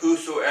that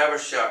whosoever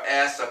shall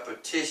ask a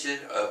petition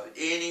of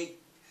any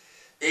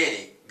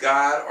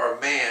God or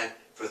man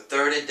for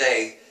 30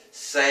 days,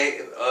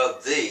 say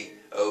of thee,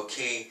 O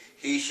king,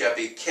 he shall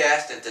be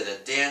cast into the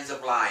dens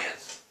of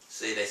lions.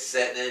 See, they're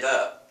setting it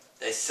up.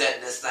 They're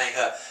setting this thing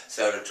up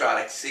so to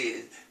try to see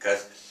it,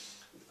 because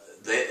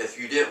if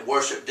you didn't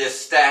worship this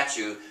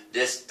statue,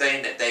 this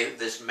thing that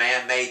this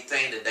man-made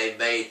thing that they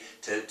made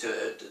to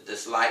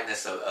this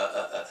likeness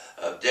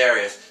of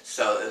Darius,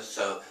 so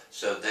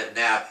that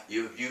now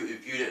if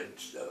you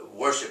didn't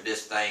worship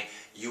this thing,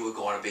 you were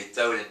going to be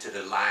thrown into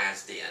the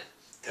lion's den,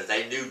 because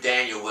they knew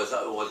Daniel was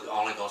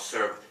only going to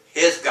serve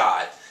his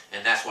God,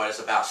 and that's what it's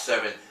about,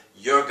 serving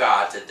your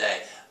God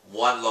today,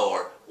 one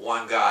Lord,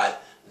 one God.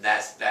 And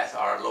that's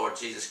our Lord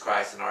Jesus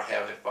Christ and our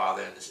Heavenly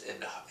Father in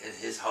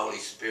His Holy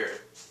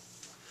Spirit.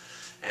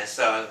 And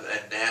so,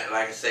 and then,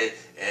 like I said,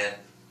 and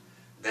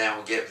then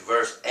we get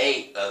verse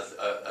 8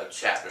 of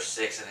chapter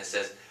 6, and it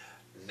says,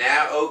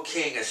 Now, O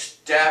king,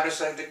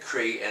 establish a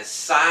decree and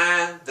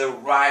sign the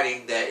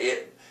writing that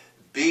it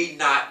be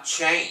not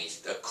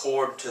changed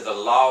according to the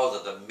laws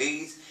of the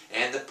Medes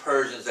and the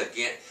Persians,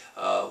 against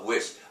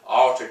which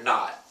alter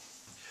not.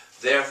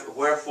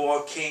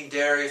 Wherefore King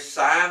Darius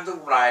signed the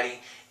writing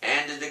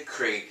and the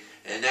decree.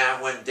 And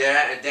now when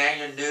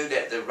Daniel knew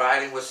that the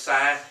writing was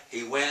signed,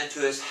 he went into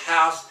his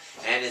house,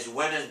 and his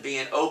windows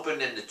being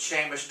opened in the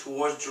chambers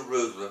towards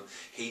Jerusalem,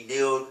 he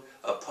kneeled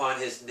upon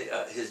his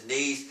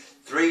knees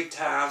 3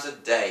 times a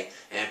day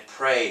and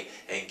prayed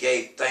and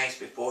gave thanks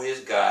before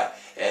his God,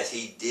 as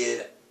he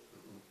did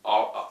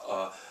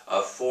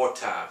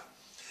aforetime.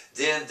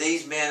 Then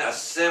these men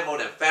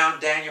assembled and found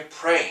Daniel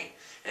praying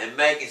and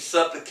making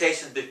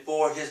supplications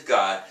before his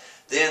God.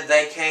 Then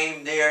they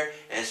came near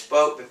and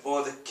spoke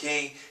before the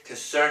king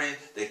concerning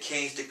the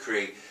king's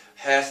decree.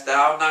 Hast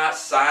thou not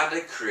signed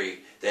a decree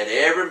that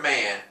every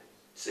man,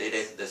 see,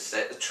 they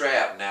set the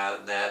trap now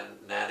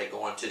they're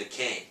going to the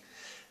king.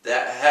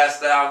 That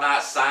hast thou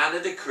not signed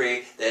a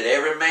decree that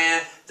every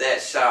man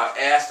that shall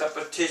ask a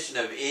petition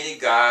of any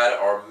God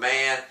or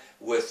man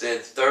within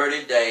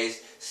 30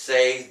 days,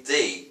 save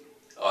thee,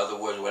 in other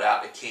words,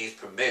 without the king's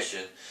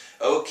permission,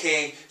 O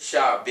king,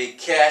 shall be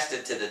cast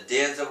into the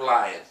dens of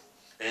lions.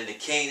 And the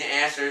king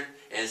answered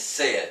and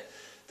said,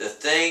 The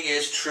thing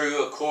is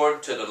true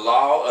according to the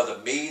law of the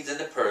Medes and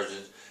the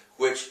Persians,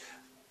 which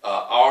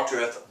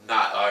altereth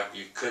not. Or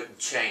you couldn't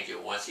change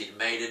it. Once he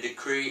made a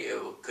decree,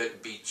 it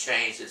couldn't be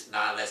changed. It's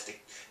not unless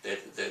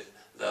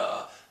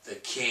the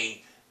king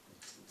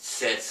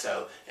said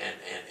so and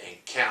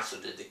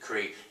canceled the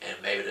decree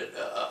and made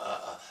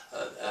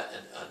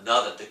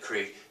another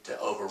decree to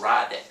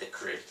override that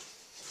decree.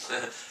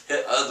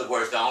 In other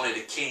words, only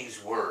the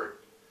king's word.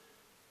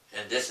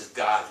 And this is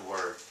God's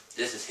word.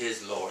 This is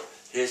His Lord,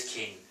 His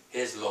King,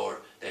 His Lord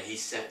that He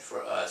sent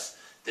for us.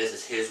 This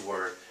is His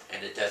word,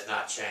 and it does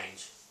not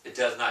change. It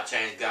does not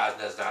change. God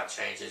does not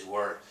change His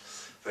word.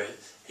 For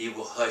He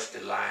will hush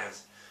the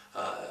lions.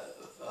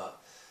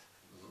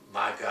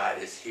 My God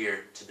is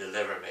here to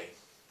deliver me.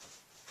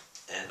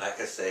 And like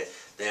I said,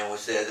 then we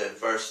said in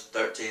verse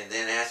 13,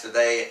 Then answered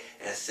they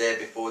and said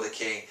before the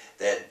king,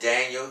 that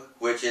Daniel,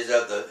 which is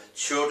of the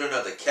children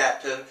of the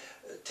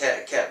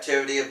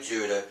captivity of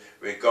Judah,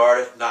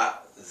 regardeth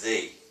not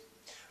thee,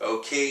 O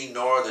king,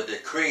 nor the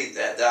decree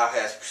that thou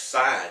hast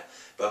signed,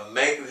 but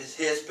maketh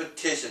his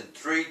petition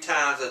 3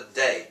 times a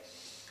day.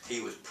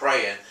 He was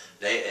praying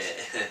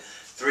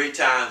 3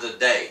 times a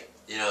day.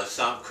 You know,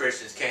 some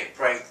Christians can't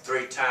pray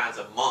 3 times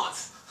a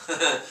month.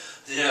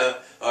 You know,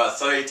 or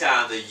 3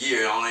 times a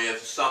year. Only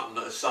if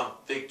some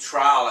big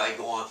trial they're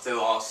going through,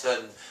 all of a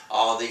sudden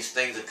all these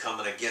things are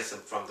coming against them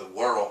from the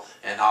world,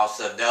 and all of a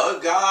sudden, oh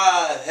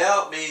God,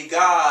 help me,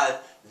 God.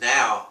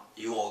 Now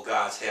you want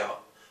God's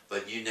help,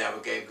 but you never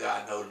gave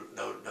God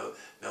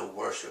no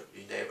worship.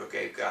 You never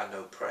gave God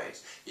no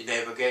praise. You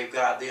never gave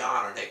God the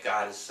honor that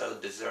God is so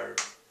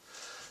deserved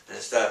and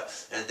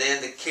stuff. And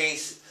then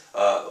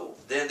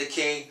the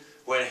king,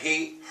 when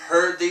he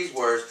heard these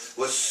words,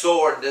 was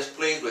sore and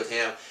displeased with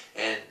him,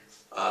 and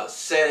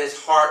set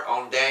his heart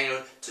on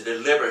Daniel to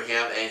deliver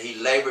him, and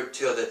he labored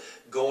till the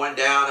going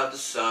down of the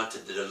sun to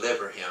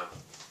deliver him.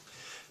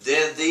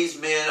 Then these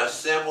men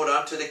assembled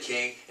unto the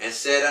king, and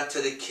said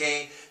unto the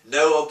king,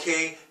 Know, O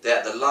king,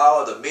 that the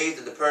law of the Medes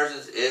and the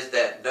Persians is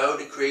that no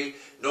decree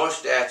nor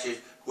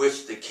statute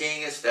which the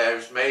king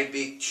established may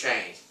be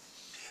changed.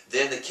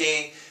 Then the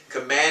king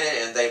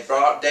commanded, and they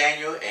brought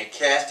Daniel and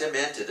cast him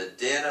into the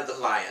den of the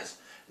lions.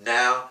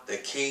 Now the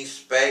king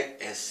spake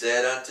and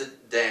said unto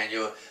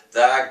Daniel,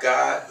 Thy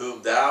God,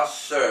 whom thou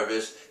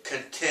servest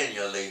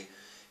continually,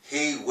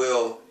 He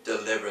will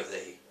deliver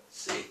thee.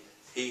 See,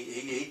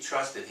 he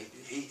trusted.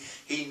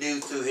 He knew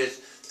through his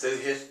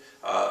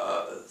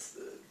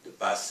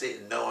by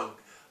knowing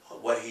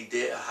what he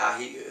did, how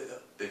he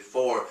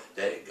before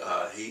that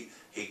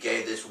he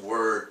gave this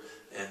word,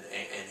 and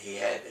he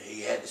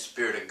had the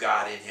Spirit of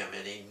God in him,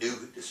 and he knew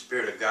the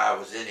Spirit of God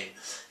was in him,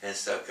 and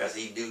so because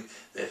he knew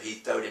that if he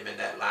throwed him in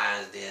that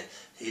lion's den,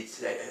 he'd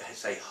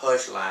say,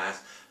 "Hush, lions,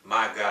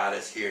 my God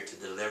is here to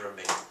deliver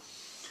me,"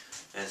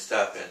 and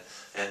stuff.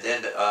 And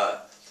then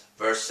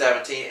verse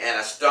 17, and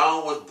a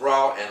stone was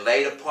brought and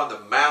laid upon the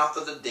mouth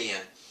of the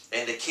den,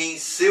 and the king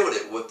sealed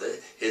it with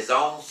his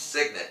own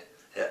signet,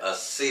 a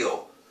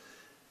seal,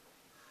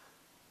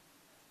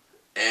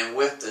 and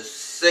with the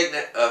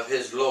signet of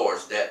his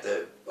lords, that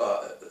the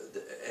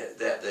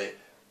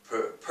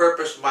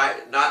purpose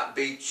might not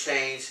be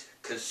changed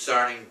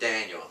concerning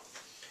Daniel.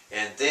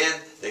 And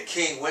then the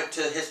king went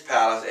to his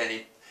palace,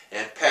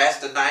 and passed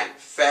the night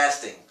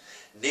fasting.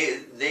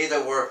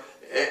 Neither were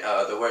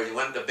the words, he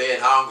went to bed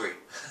hungry.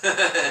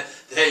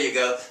 There you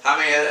go. How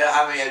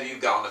many of you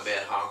gone to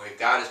bed hungry?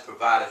 God has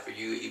provided for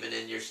you, even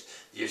in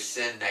your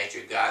sin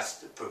nature.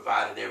 God's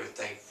provided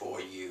everything for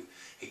you,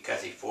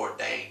 because he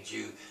foreordained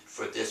you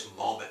for this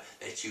moment,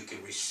 that you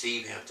can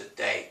receive him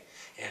today,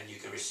 and you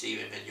can receive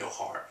him in your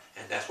heart.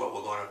 And that's what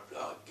we're going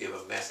to give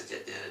a message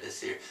at the end of this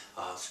here,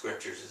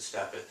 scriptures and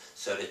stuff,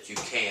 so that you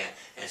can.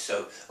 And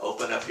so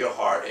open up your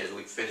heart as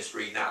we finish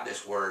reading out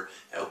this word.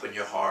 Open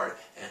your heart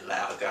and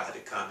allow God to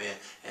come in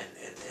and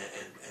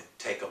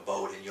take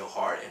abode in your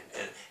heart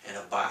and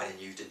abide in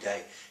you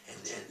today. And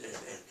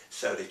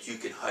so that you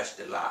can hush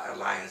the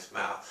lion's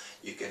mouth.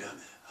 You can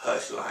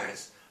hush,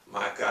 lions,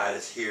 my God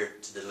is here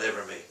to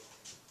deliver me.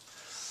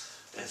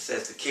 And it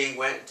says the king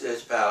went to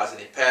his palace, and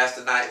he passed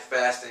the night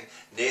fasting.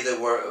 Neither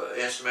were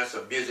instruments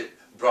of music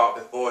brought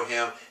before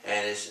him,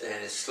 and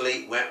his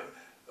sleep went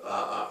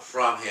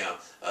from him.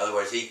 In other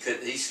words, he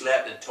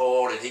slept and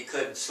toiled, and he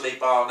couldn't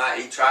sleep all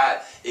night. He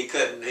tried. He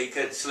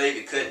couldn't sleep.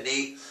 He couldn't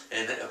eat,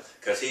 and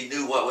because he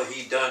knew what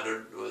he'd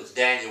done was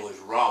Daniel was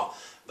wrong.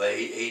 But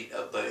he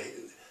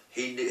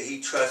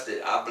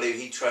trusted. I believe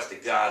he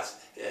trusted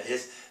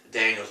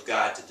Daniel's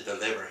God to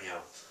deliver him.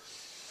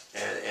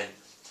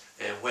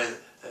 And when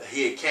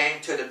he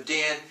came to the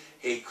den,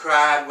 he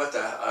cried with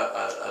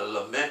a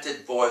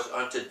lamented voice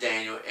unto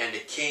Daniel, and the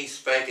king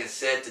spake and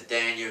said to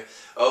Daniel,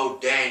 O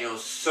Daniel,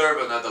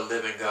 servant of the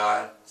living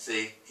God.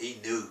 See, he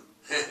knew.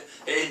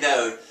 He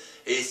knew.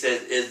 He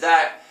says, Is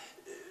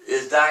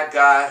thy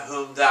God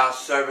whom thou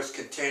servest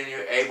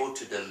continue able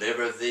to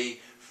deliver thee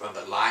from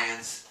the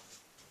lions?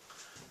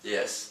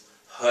 Yes.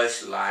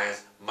 Hush,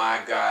 lions,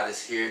 my God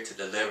is here to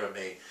deliver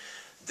me.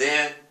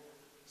 Then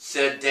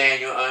said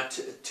Daniel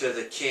unto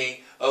the king,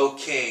 O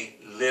king,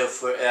 live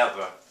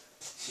forever.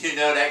 You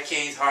know, that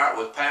king's heart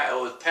was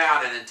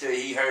pounding until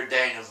he heard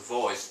Daniel's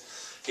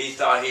voice. He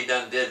thought he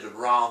done did the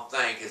wrong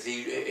thing, because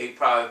he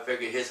probably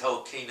figured his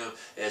whole kingdom,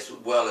 as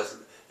well as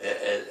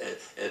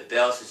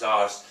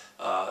Belshazzar's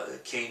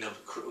kingdom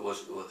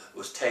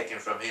was taken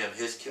from him.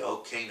 His whole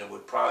kingdom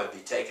would probably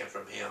be taken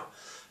from him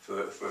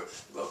for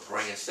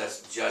bringing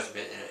such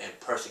judgment and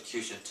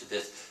persecution to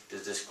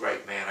this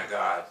great man of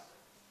God.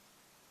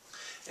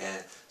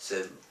 And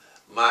said,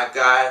 my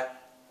God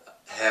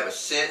have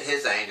sent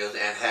his angels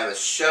and have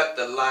shut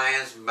the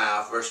lion's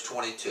mouth, verse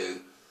 22,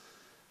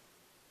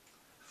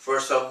 for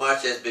so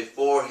much as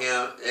before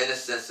him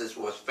innocence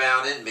was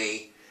found in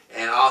me,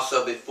 and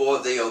also before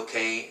thee, O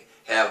king,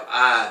 have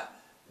I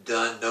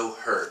done no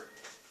hurt.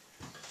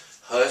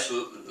 Hush,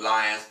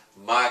 lions,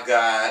 my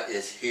God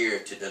is here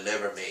to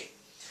deliver me.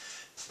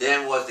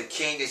 Then was the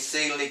king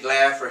exceedingly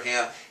glad for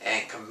him,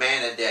 and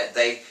commanded that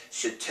they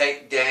should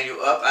take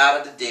Daniel up out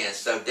of the den.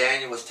 So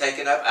Daniel was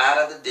taken up out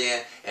of the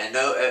den, and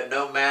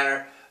no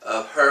manner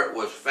of hurt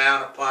was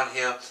found upon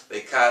him,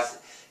 because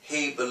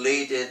he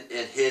believed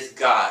in his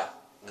God.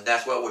 And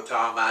that's what we're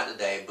talking about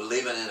today,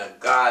 believing in a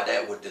God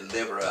that would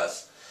deliver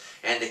us.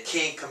 And the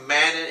king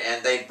commanded,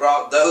 and they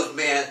brought those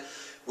men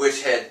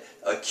which had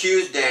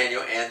accused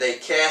Daniel, and they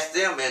cast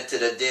them into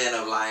the den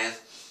of lions.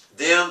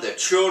 Them, the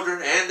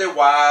children, and their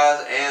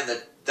wives, and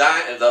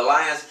the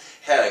lions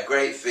had a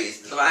great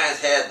feast. The lions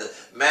had the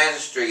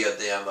majesty of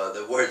them.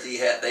 The words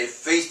they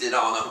feasted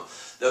on them.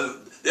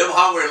 Them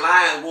hungry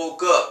lions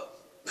woke up,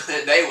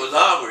 and they was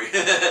hungry.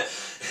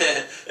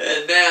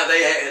 And now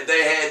they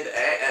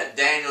had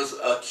Daniel's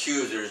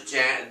accusers,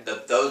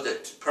 those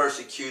that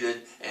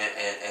persecuted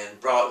and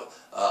brought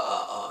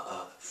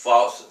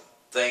false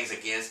things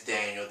against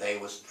Daniel. They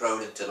was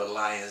thrown into the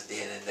lion's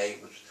den, and they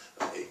was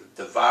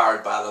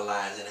devoured by the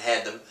lions, and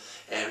had them,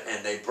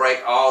 and they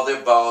break all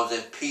their bones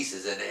in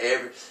pieces, and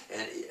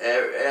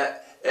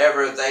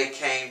ever they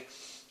came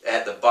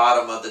at the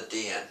bottom of the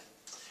den.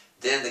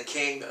 Then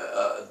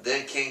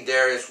King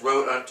Darius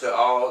wrote unto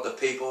all the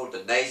people,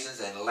 the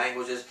nations, and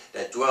languages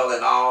that dwell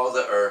in all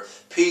the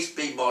earth, peace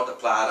be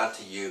multiplied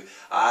unto you.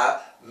 I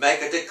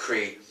make a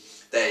decree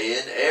that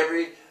in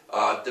every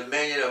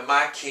dominion of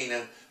my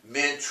kingdom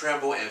men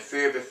tremble and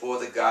fear before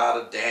the God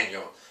of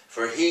Daniel.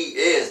 For he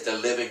is the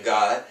living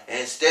God,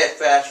 and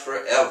steadfast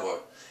forever,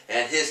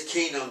 and his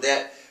kingdom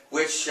that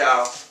which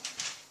shall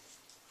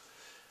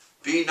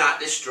be not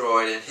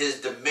destroyed, and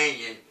his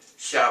dominion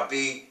shall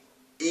be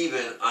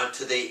even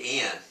unto the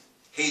end.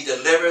 He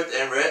delivereth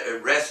and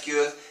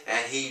rescueth,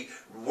 and he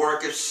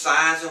worketh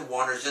signs and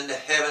wonders in the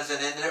heavens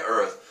and in the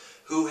earth,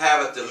 who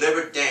hath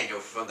delivered Daniel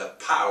from the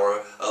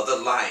power of the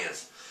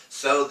lions.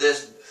 So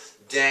this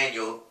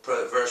Daniel,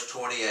 verse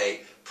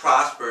 28,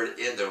 prospered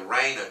in the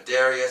reign of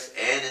Darius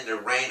and in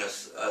the reign of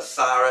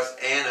Cyrus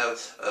and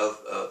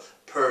of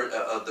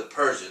the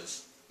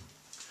Persians.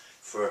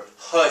 For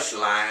hush,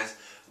 lions,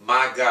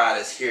 my God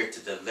is here to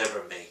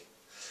deliver me.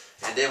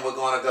 And then we're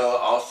going to go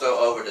also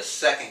over to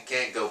 2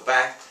 Kings, go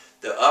back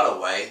the other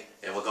way,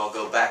 and we're going to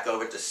go back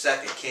over to 2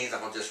 Kings. I'm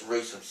going to just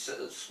read some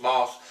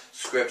small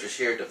scriptures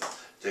here to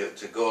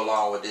go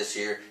along with this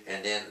here,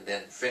 and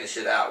then finish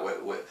it out with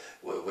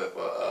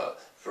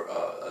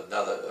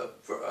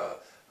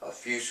a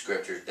few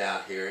scriptures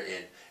down here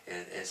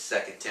in 2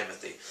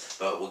 Timothy.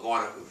 But we're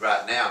going to,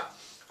 right now,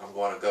 I'm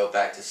going to go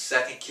back to 2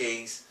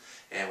 Kings,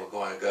 and we're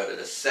going to go to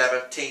the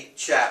 17th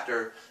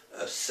chapter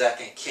of 2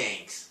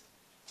 Kings.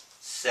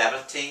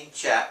 17th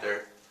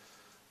chapter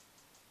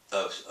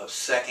of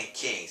 2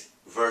 Kings,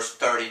 verse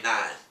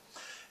 39.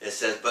 It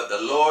says, but the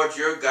Lord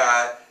your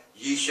God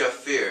ye shall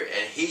fear,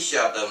 and he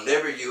shall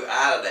deliver you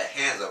out of the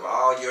hands of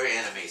all your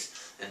enemies.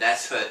 And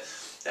that's what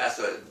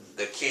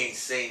the king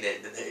seen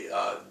that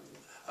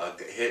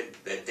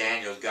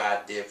Daniel's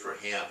God did for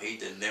him. He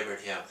delivered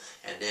him,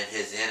 and then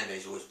his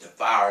enemies was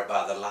devoured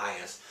by the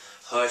lions.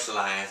 Hush,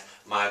 lions,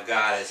 my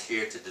God is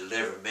here to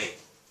deliver me.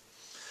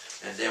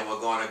 And then we're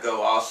going to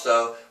go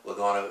also, we're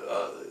going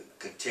to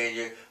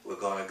continue, we're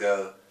going to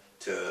go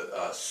to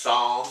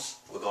Psalms.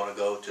 We're going to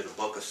go to the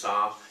book of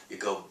Psalms. You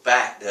go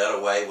back the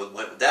other way. We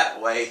went that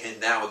way, and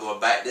now we're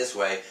going back this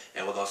way,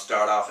 and we're going to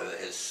start off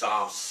in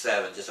Psalm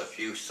 7, just a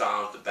few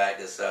Psalms to back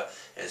this up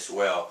as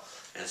well,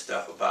 and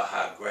stuff about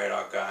how great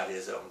our God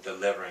is on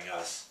delivering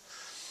us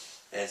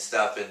and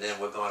stuff. And then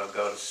we're going to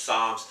go to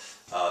Psalms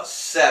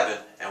 7,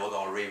 and we're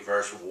going to read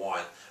verse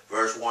 1.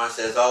 Verse 1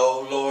 says,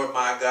 O Lord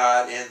my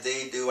God, in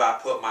thee do I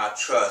put my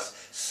trust.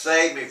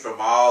 Save me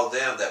from all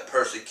them that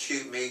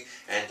persecute me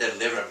and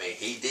deliver me.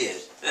 He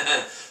did.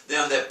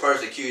 Them that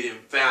persecute him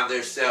found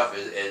themselves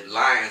as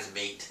lion's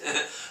meat.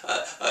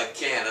 A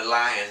can of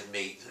lion's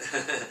meat.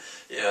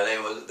 You know,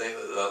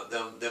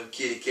 them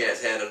kitty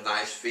cats had a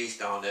nice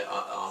feast on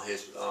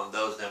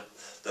those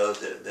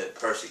that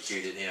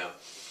persecuted him.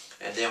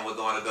 And then we're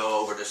going to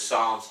go over to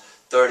Psalms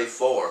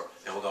 34,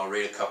 and we're going to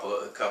read a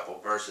couple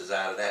verses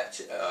out of that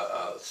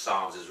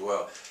Psalms as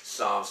well.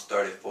 Psalms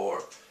 34.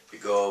 If you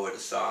go over to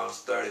Psalms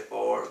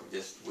 34, we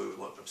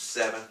went from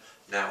 7.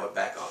 Now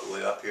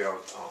we're up here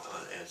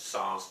in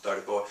Psalms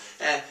 34.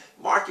 And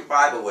mark your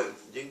Bible with.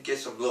 You can get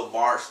some little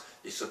marks,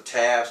 some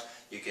tabs.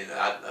 You can.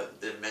 I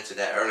didn't mention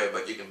that earlier,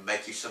 but you can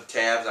make you some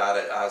tabs out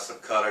of some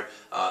colored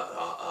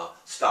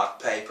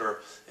stock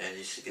paper, and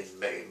you can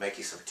make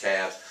you some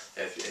tabs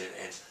and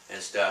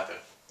stuff. And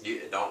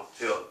you don't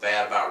feel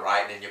bad about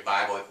writing in your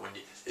Bible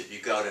if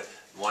you go to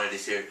one of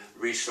these here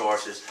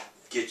resources.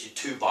 Get you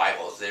 2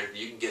 Bibles. There,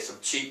 you can get some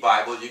cheap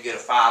Bibles. You can get a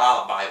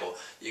 $5 Bible.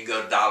 You can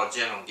go to Dollar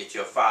General and get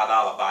you a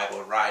 $5 Bible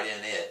and write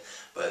in it.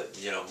 But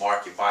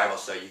mark your Bible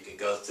so you can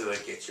go through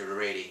and get your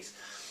readings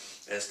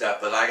and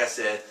stuff. But like I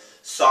said,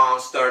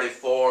 Psalms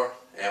 34,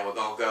 and we're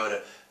going to go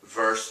to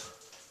verse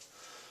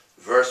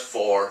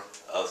 4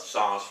 of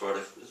Psalms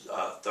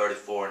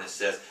 34, and it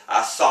says,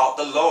 I sought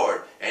the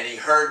Lord, and he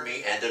heard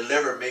me and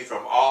delivered me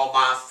from all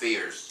my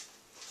fears.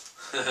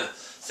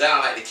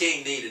 Sounded like the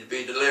king needed to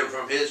be delivered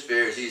from his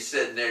fears. He's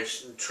sitting there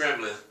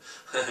trembling.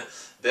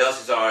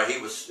 Belshazzar, he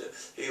was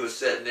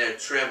sitting there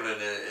trembling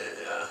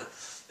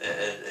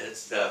and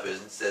stuff.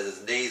 It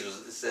says his knees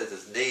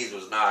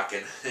was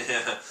knocking.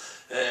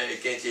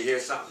 Can't you hear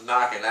something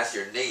knocking? That's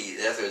your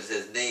knees. That's what it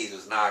says. Knees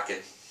was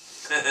knocking.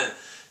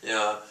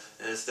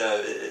 And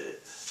stuff.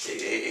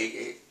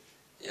 He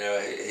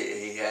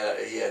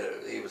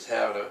was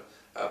having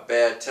a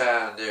bad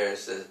time there. It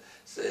says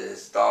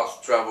his thoughts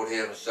troubled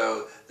him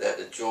so that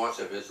the joints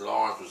of his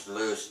loins was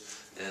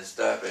loose and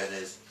stuff, and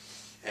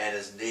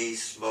his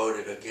knees smote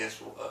it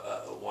against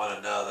one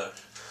another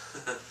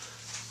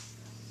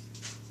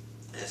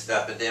and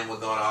stuff. And then we're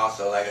going to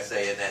also, like I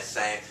say, in that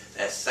same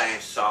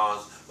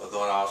Psalms, we're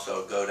going to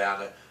also go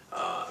down to.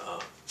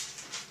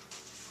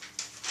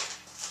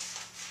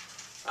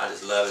 I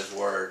just love his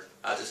word.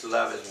 I just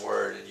love his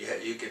word, and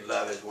you can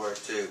love his word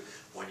too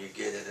when you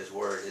get in his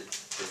word.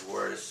 His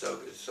word is so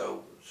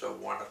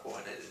wonderful,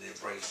 and it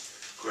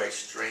brings great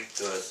strength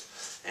to us.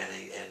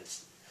 And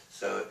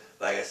so,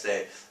 like I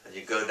said, when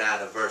you go down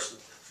to verse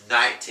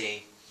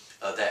 19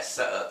 of that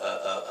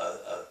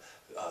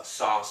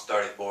Psalms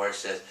 34, it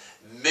says,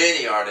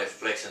 many are the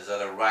afflictions of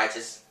the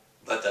righteous,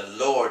 but the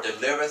Lord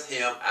delivereth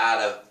him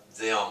out of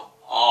them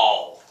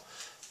all.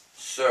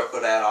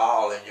 Circle that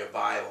all in your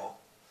Bible.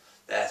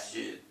 That's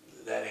you.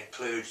 That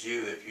includes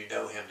you if you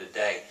know him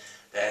today.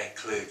 That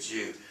includes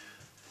you.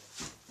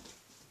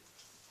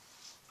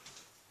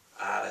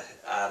 Out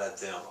of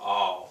them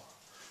all.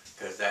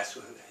 Because that's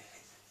what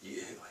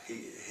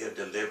he'll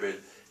deliver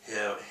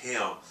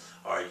him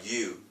or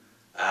you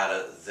out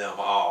of them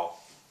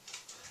all.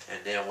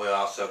 And then we're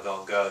also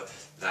going to go,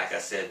 like I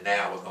said,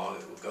 now we're going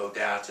to go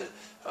down to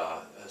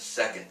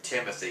 2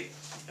 Timothy,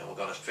 and we're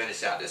going to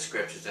finish out the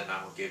scriptures, and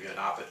I'm going to give you an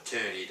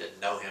opportunity to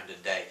know him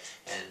today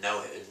and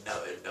know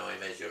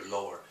him as your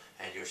Lord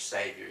and your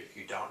Savior if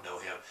you don't know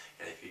him,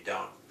 and if you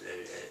don't,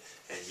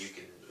 and you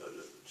can,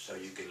 so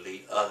you can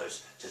lead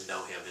others to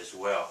know him as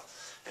well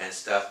and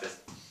stuff. And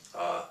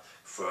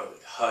for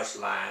hush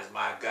lines,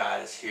 my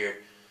God is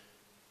here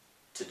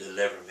to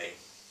deliver me.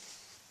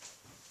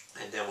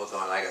 And then we're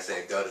going, like I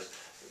said, go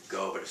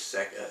over to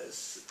second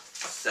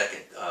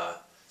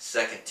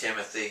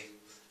Timothy,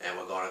 and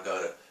we're going to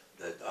go to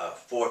the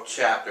 4th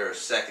chapter of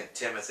 2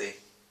 Timothy,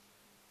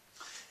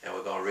 and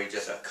we're going to read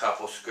just a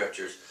couple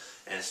scriptures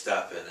and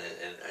stuff. And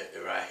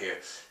right here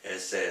it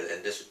says,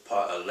 and this is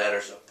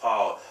letters of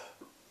Paul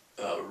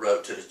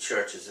wrote to the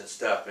churches and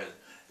stuff, and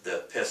the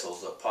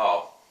epistles of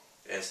Paul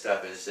and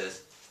stuff. And it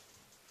says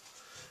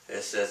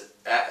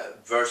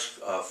verse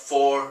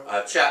 4,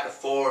 chapter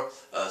 4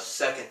 of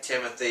 2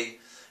 Timothy,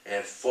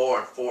 and 4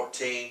 and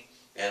 14.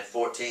 And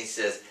 14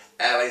 says,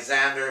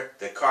 Alexander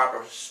the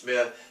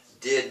carpenter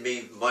did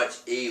me much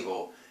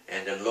evil,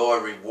 and the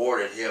Lord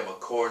rewarded him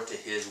according to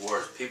his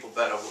words. People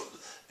better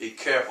be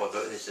careful.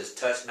 It says,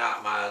 touch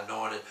not my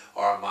anointed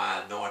or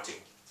my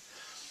anointing.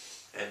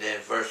 And then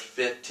verse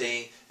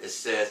 15, it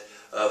says,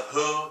 of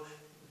whom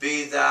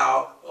be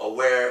thou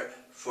aware,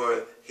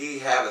 for he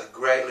hath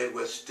greatly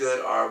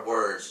withstood our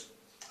words.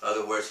 In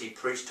other words, he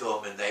preached to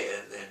them, and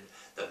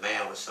the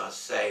man was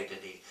unsaved,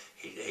 and he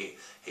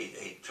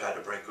tried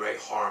to bring great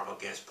harm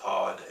against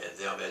Paul and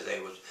them as they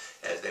was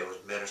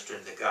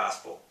ministering the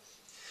gospel.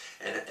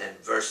 And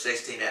verse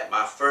 16, at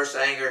my first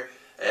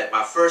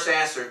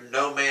answer,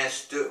 no man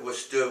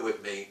withstood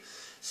with me.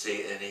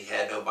 See, and he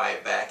had nobody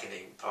backing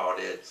him, Paul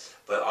did.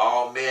 But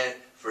all men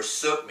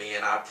forsook me,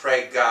 and I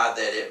pray God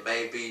that it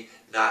may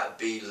not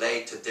be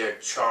laid to their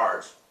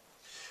charge.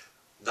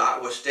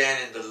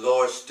 Notwithstanding, the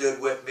Lord stood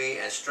with me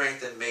and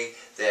strengthened me,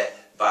 that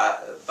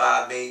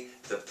by me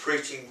the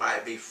preaching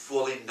might be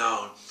fully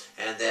known,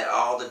 and that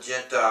all the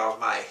Gentiles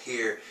might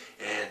hear.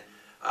 And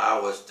I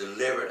was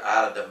delivered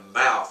out of the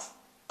mouth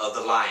of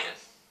the lion.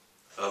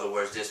 In other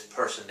words, this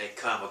person that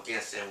come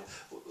against him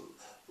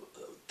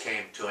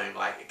came to him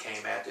like it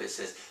came after. It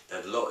says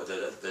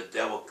the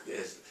devil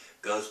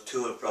goes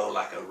to and fro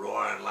like a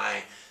roaring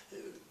lion,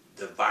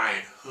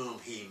 devouring whom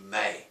he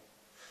may.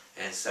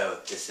 And so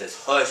it says,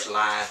 hush,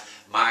 lion,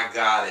 my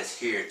God is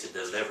here to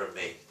deliver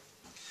me.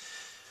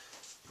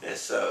 And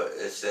so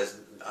it says,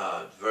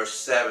 verse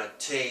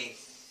 17,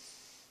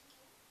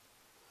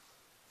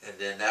 and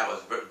then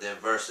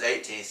verse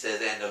 18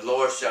 says, and the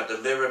Lord shall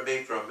deliver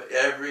me from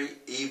every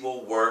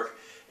evil work,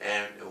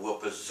 and will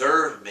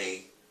preserve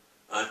me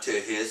unto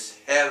his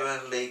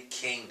heavenly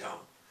kingdom.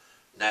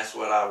 And that's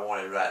what I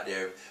wanted right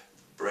there.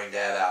 Bring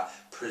that out.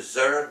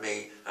 Preserve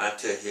me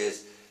unto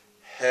his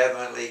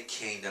heavenly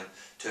kingdom,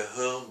 to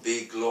whom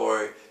be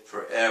glory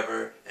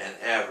forever and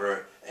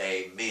ever.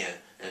 Amen.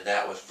 And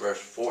that was verse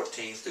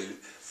 14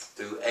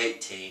 through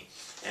 18.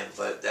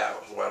 But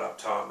that was what I'm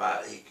talking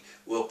about. He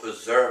will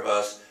preserve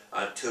us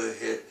unto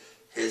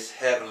his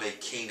heavenly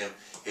kingdom.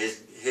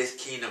 His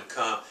kingdom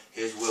come,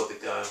 his will be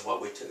done.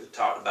 What we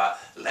talked about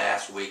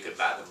last week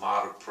about the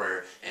model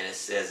prayer, and it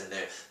says in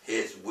there,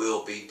 his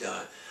will be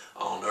done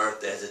on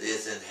earth as it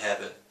is in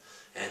heaven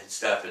and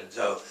stuff. And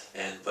so,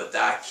 but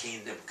thy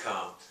kingdom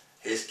come.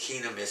 His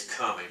kingdom is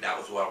coming. That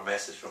was our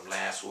message from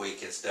last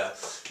week and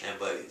stuff.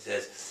 But it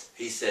says,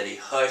 he said he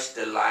hushed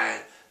the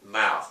lion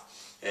mouth.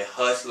 And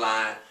hush,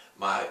 lion,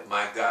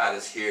 my God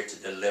is here to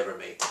deliver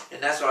me.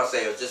 And that's what I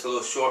say. It was just a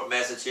little short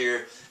message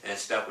here and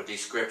stuff with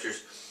these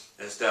scriptures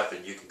and stuff.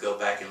 And you can go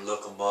back and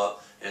look them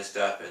up and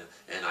stuff.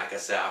 And like I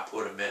said, I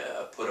put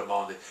them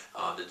on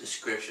the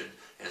description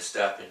and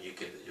stuff. And you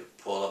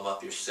pull them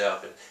up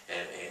yourself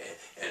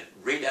and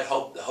read that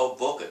whole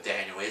book of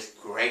Daniel. It's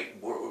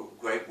great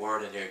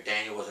word in there.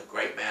 Daniel was a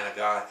great man of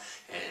God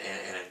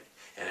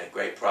and a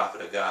great prophet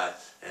of God,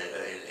 and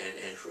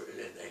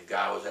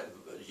God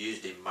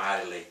used him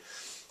mightily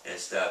and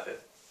stuff. And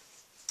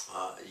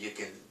you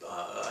can,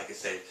 like I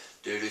say,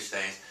 do these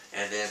things.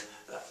 And then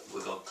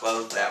we're going to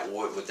close that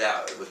word with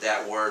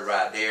that word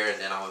right there.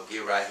 And then I'm going to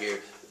give right here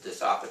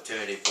this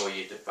opportunity for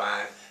you to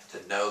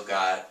know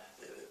God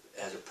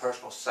as a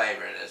personal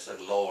Savior and as a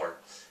Lord,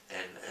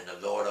 and the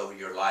Lord over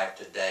your life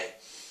today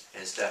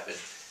and stuff.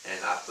 And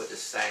I put the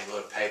same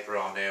little paper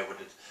on there with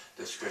the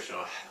description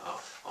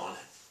on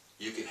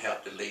you can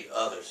help to lead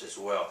others as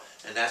well.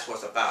 And that's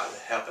what's about,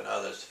 helping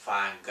others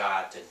find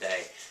God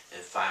today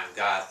and find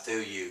God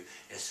through you.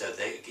 And so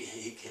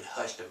he can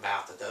hush the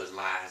mouth of those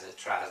lions that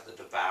tries to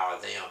devour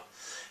them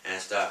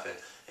and stuff,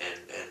 and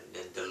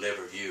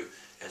deliver you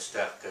and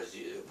stuff, because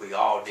we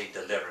all need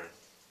delivering.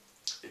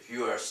 If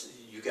you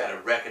got to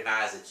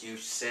recognize that you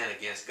sin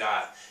against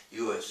God.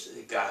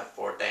 God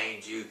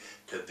ordained you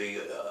to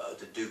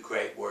do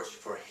great works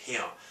for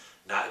Him,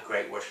 not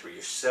great works for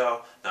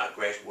yourself, not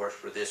great works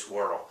for this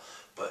world,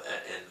 but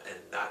and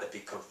not to be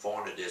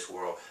conformed to this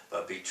world,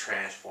 but be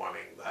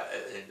transforming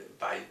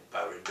by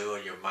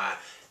renewing your mind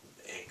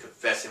and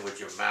confessing with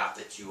your mouth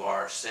that you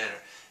are a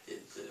sinner.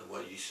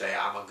 When you say,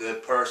 I'm a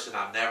good person,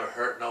 I've never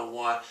hurt no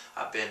one,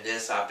 I've been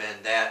this, I've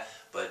been that,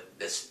 but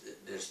this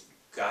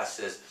God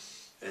says,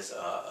 it's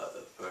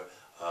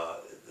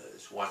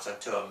once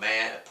unto a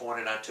man,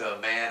 appointed unto a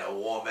man, a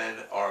woman,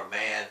 or a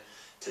man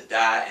to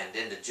die, and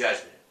then the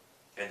judgment,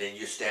 and then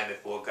you stand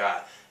before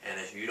God. And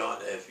if you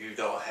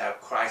don't have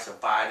Christ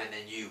abiding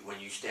in you when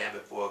you stand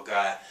before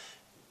God,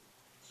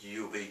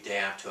 you'll be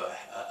damned to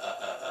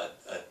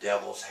a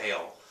devil's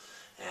hell,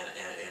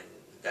 and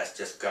that's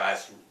just God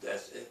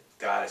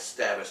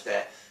established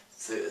that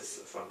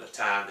from the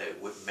time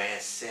that man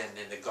sinned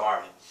in the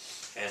garden.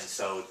 And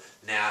so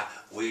now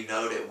we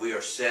know that we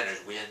are sinners.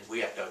 We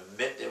have to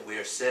admit that we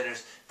are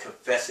sinners,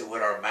 confess it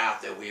with our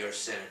mouth that we are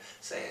sinners,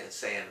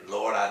 saying,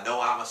 Lord, I know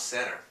I'm a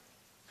sinner.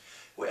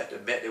 We have to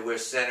admit that we're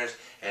sinners,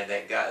 and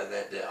that God,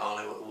 that the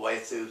only way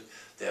through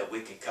that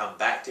we can come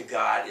back to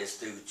God is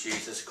through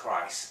Jesus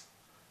Christ.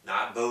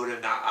 Not Buddha,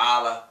 not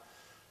Allah,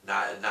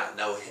 not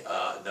no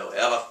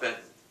elephant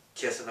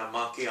kissing a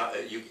monkey.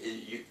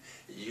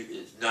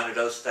 None of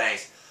those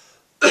things.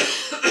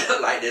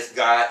 Like this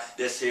guy,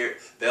 this here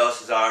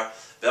Belshazzar,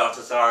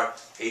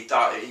 he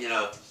thought, he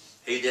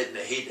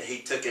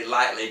took it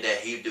lightly that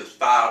he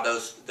defiled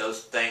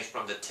those things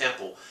from the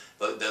temple,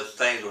 but those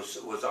things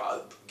was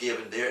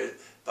given there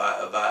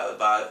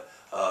by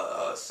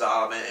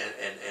Solomon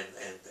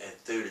and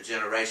through the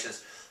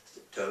generations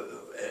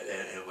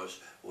and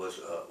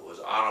was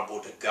honorable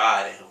to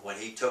God. And when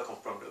he took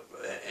them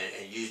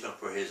and used them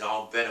for his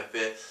own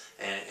benefit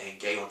and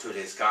gave them to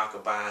his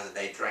concubines, and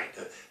they drank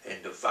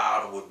and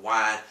defiled them with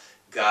wine,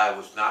 God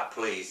was not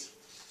pleased.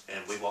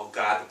 And we want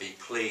God to be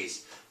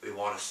pleased. We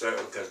want to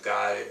serve, because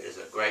God is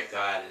a great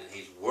God, and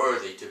He's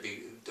worthy to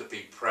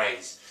be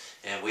praised.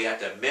 And we have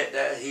to admit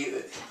that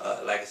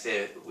like I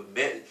said,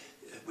 admit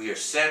we are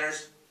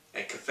sinners,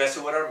 and confess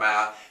it with our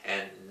mouth,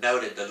 and know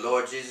that the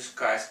Lord Jesus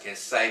Christ can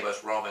save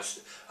us,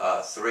 Romans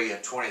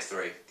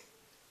 3:23.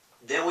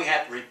 Then we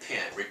have to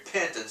repent.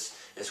 Repentance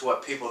is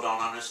what people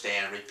don't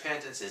understand.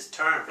 Repentance is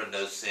turn from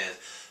those sins.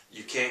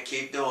 You can't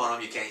keep doing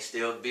them. You can't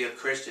still be a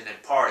Christian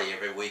and party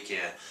every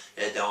weekend.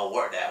 It don't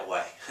work that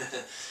way.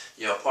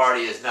 Your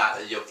party is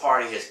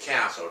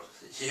canceled.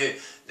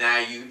 Now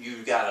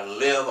you got to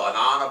live an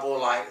honorable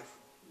life,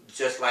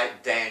 just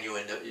like Daniel.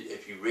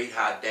 If you read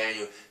how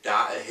Daniel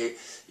died, he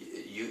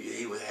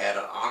had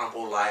an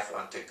honorable life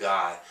unto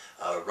God,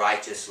 a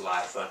righteous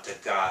life unto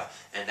God,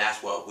 and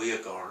that's what we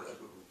are going to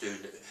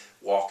do.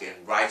 Walk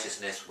in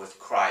righteousness with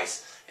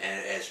Christ,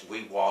 and as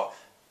we walk,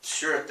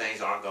 sure, things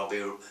aren't going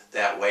to be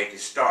that way to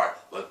start,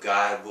 but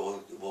God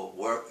will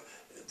work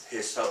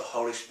His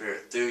Holy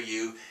Spirit through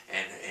you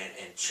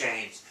and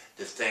change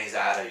the things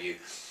out of you.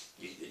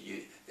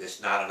 It's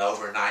not an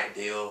overnight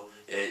deal,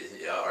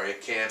 or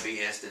it can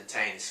be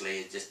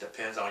instantaneously. It just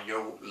depends on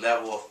your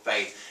level of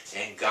faith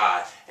in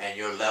God and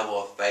your level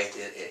of faith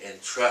in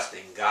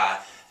trusting God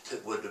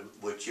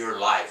with your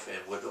life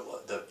and with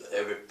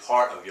every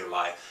part of your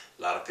life.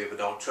 A lot of people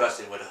don't trust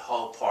Him with the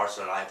whole parts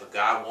of their life, but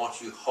God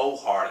wants you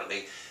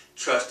wholeheartedly.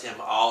 Trust Him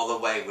all the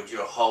way with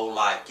your whole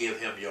life. Give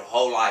Him your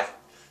whole life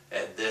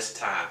at this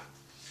time.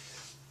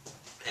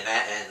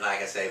 And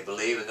like I say,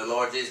 believe in the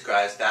Lord Jesus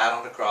Christ, died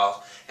on the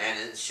cross,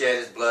 and shed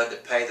His blood to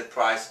pay the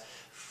price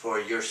for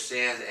your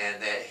sins,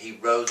 and that He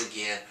rose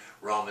again,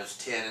 Romans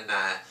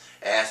 10:9.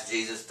 Ask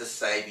Jesus to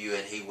save you,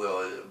 and He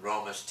will,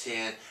 Romans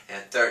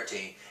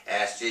 10:13.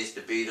 Ask Jesus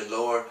to be the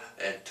Lord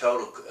and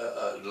total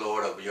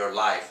Lord of your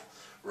life,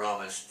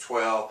 Romans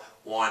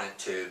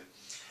 12:1-2.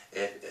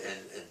 And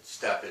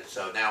stuff. And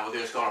so now we're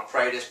just going to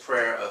pray this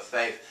prayer of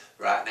faith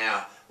right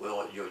now.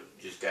 You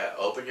just got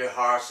to open your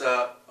hearts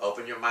up,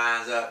 open your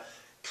minds up,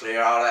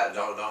 clear all that.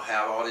 Don't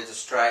have all these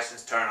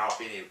distractions. Turn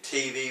off any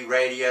TV,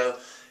 radio.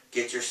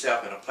 Get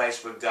yourself in a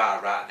place with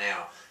God right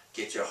now.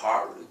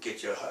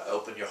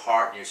 Open your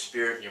heart and your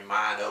spirit and your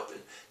mind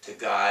open to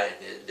God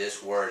and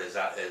this word as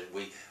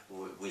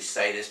we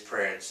say this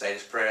prayer, and say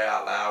this prayer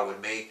out loud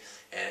with me,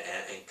 and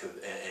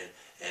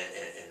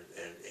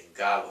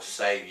God will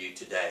save you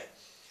today.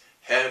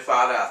 Heavenly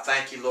Father, I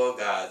thank you, Lord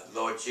God,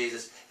 Lord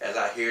Jesus, as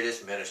I hear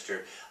this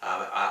minister.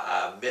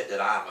 I admit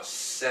that I am a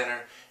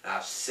sinner, and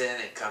I've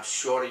sinned and come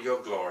short of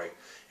your glory.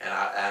 And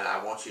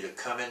I want you to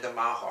come into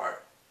my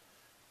heart.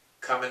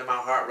 Come into my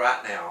heart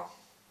right now.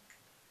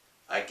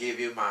 I give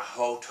you my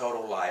whole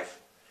total life.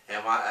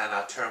 And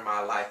I turn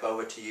my life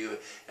over to you,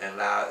 and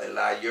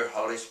allow your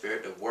Holy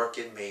Spirit to work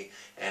in me,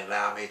 and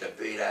allow me to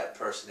be that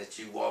person that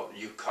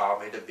you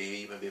called me to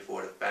be even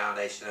before the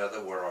foundation of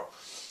the world.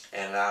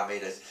 And allow me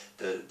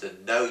to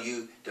know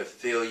you, to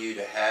feel you,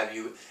 to have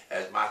you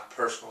as my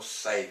personal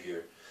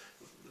Savior,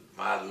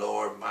 my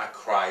Lord, my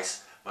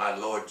Christ, my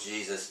Lord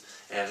Jesus,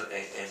 and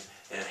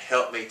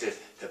help me to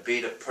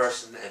be the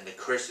person and the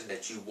Christian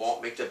that you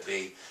want me to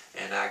be.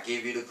 And I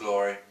give you the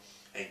glory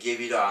and give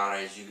you the honor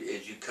as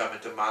you come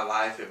into my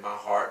life and my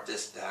heart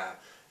this time.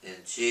 In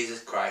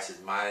Jesus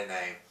Christ's mighty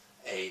name,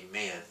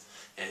 amen.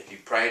 And if you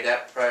pray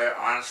that prayer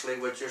honestly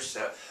with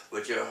yourself,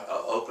 with your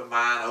open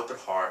mind, open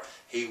heart,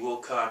 He will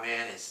come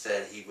in and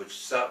said He would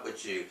sup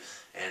with you,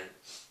 and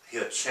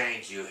He'll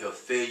change you. He'll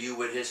fill you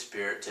with His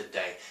Spirit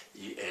today,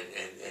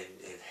 and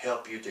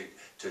help you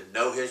to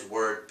know His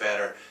Word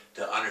better,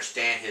 to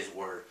understand His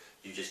Word.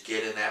 You just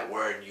get in that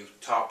Word and you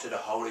talk to the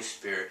Holy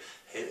Spirit.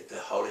 The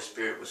Holy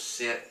Spirit was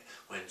sent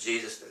when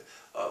Jesus,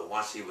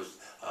 once He was,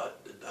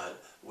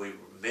 we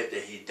admit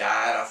that He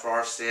died for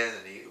our sins,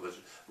 and He was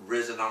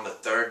risen on the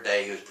third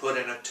day. He was put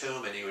in a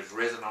tomb and He was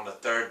risen on the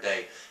third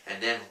day.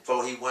 And then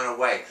before He went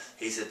away,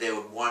 He said there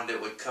was one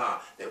that would come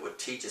that would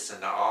teach us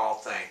into all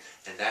things.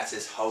 And that's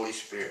His Holy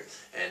Spirit.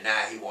 And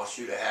now He wants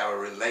you to have a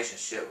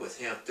relationship with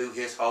Him through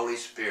His Holy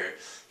Spirit.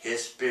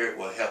 His Spirit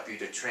will help you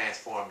to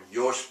transform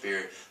your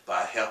spirit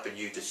by helping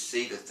you to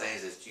see the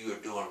things that you are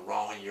doing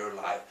wrong in your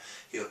life.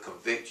 He'll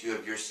convict you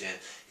of your sin.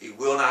 He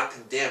will not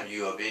condemn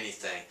you of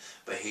anything,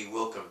 but He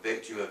will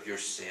convict you of your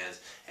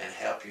sins and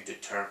help you to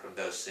turn from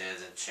those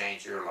sins and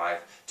change your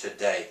life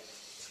today.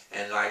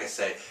 And like I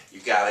say,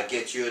 you got to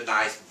get you a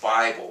nice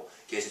Bible.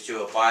 Get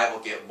you a Bible,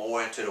 get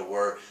more into the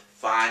Word.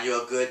 Find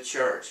you a good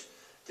church.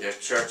 There's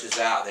churches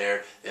out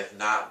there. If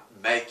not,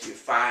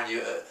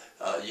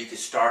 you can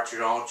start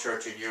your own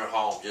church in your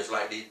home, just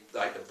like the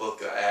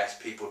book of Acts.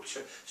 People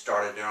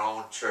started their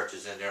own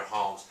churches in their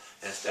homes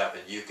and stuff,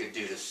 and you can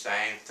do the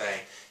same thing.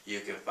 You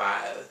can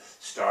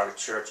start a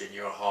church in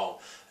your home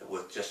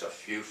with just a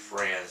few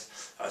friends.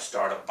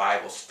 Start a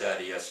Bible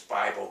study, a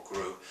Bible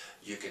group.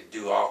 You can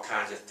do all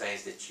kinds of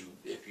things that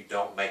if you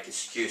don't make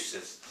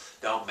excuses.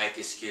 Don't make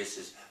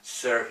excuses.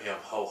 Serve Him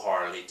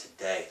wholeheartedly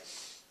today,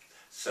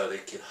 so that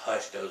He can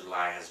hush those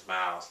lions'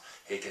 mouths.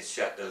 He can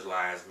shut those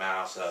lions'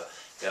 mouths up.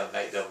 He'll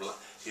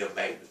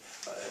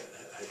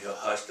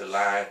hush the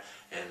lion,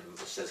 and it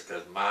says,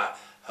 because my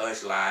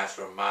hush lions,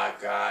 for my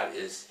God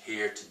is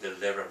here to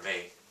deliver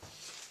me.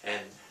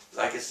 And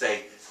like I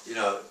say,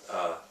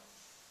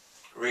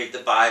 read the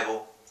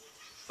Bible,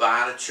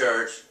 find a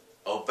church,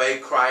 obey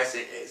Christ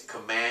and His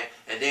command,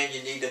 and then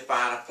you need to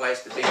find a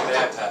place to be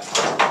baptized.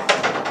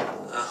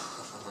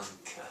 Oh,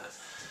 God.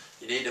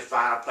 You need to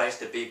find a place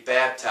to be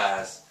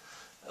baptized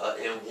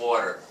in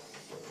water.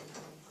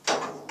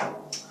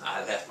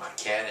 I left my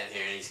cat in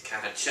here and he's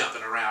kind of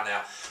jumping around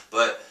now.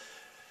 But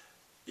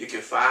you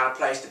can find a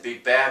place to be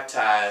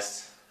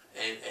baptized,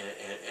 and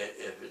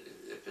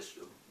if it's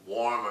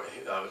warm or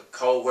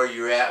cold where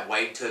you're at,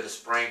 wait until the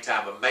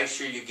springtime. But make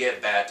sure you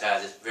get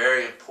baptized. It's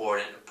very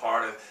important.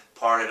 Part of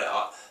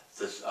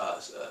the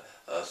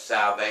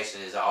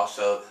salvation is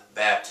also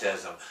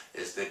baptism,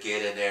 is to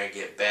get in there and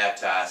get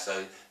baptized.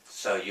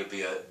 So you'll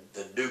be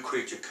the new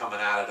creature coming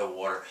out of the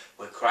water.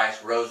 When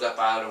Christ rose up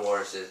out of the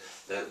water, it says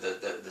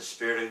the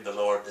Spirit of the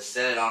Lord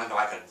descended on Him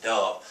like a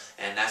dove,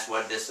 and that's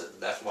why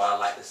I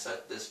like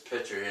this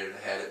picture here and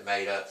had it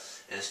made up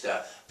and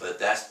stuff. But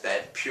that's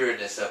that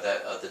pureness of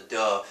the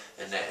dove,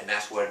 and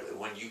that's where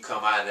when you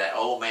come out of that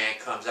old man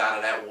comes out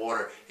of that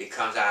water, he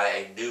comes out of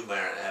a new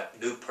man, a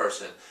new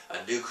person,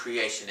 a new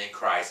creation in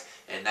Christ,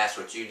 and that's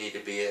what you need to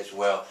be as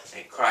well.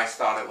 And Christ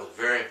thought it was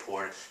very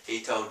important.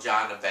 He told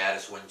John the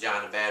Baptist, when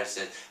John the Baptist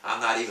said,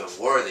 "I'm not even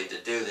worthy to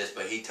do this,"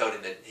 but He told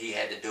him that he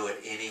had to do it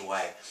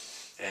anyway,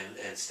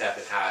 and stuff,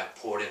 and how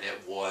important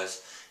it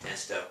was and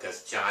stuff,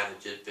 because John had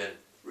just been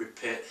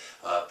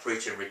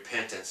preaching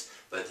repentance,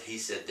 but He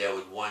said there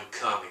was one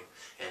coming,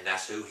 and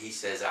that's who He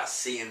says, "I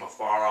see Him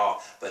afar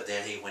off." But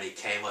then when He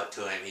came up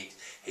to him,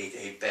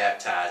 he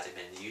baptized him,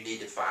 and you need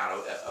to find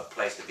a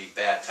place to be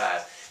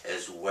baptized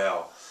as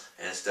well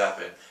and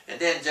stuff. And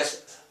then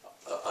just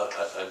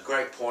a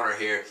great pointer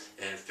here,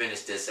 and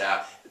finish this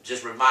out.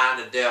 Just remind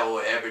the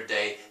devil every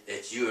day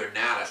that you are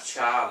now a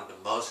child of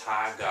the Most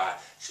High God.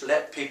 Just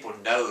let people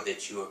know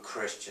that you're a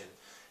Christian.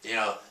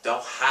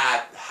 Don't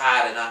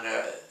hide it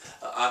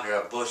under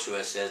a bushel.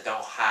 It says,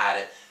 don't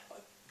hide it.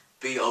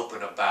 Be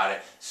open about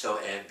it.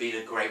 And be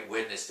the great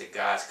witness that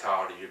God's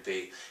called you to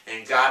be.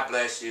 And God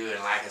bless you. And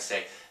like I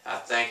say, I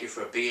thank you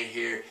for being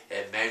here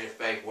at Measure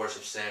Faith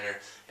Worship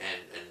Center,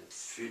 and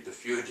the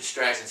few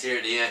distractions here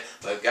at the end.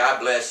 But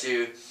God bless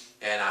you.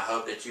 And I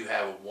hope that you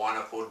have a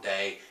wonderful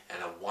day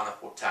and a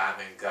wonderful time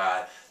in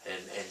God.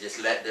 And just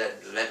let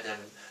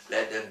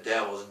them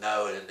devils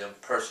know, and them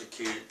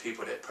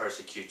people that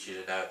persecute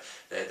you to know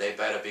that they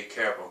better be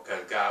careful,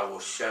 because God will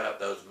shut up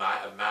those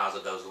mouths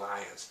of those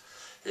lions.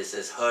 It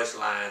says, "Hush,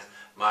 lions,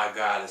 my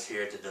God is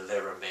here to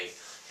deliver me."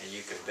 And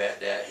you can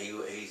bet that he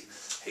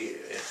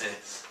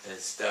and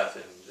stuff.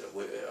 And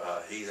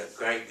He's a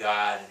great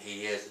God, and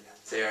He is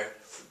there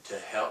to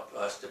help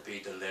us to be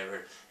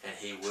delivered, and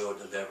He will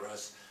deliver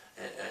us.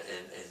 And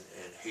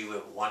He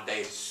will one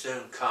day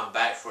soon come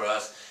back for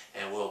us,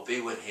 and we'll be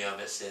with Him.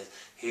 It says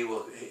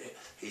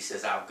He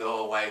says, "I'll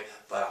go away,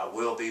 but I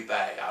will be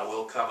back. I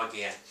will come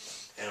again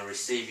and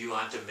receive you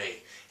unto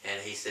me." And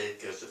He said,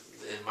 "Because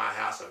in my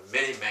house are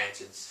many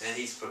mansions," and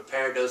He's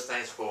prepared those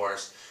things for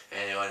us.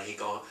 And you're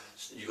going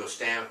to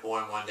stand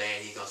before Him one day,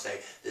 and He's going to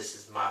say, "This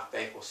is my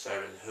faithful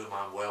servant, whom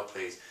I'm well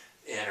pleased.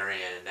 Enter in."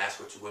 And that's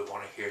what you would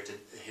want to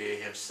hear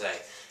Him say,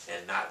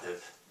 and not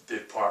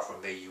depart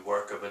from me, you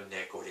work of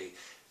iniquity.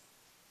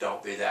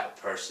 Don't be that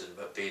person,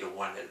 but be the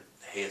one that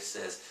he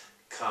says,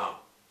 come,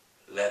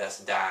 let us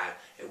dine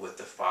with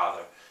the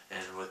Father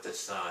and with the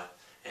Son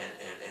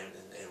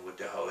and with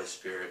the Holy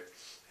Spirit.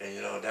 And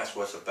you know, that's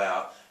what's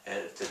about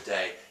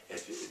today.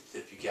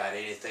 If you got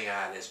anything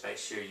out of this, make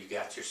sure you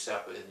got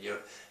yourself in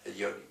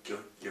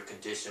your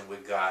condition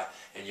with God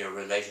and your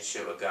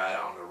relationship with God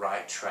on the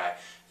right track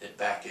and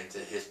back into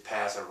his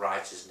paths of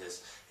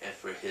righteousness and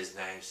for his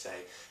name's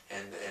sake.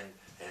 And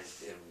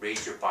read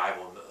your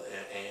Bible,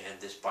 and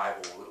this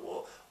Bible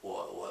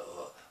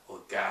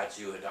will guide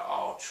you into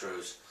all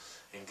truths.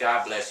 And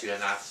God bless you,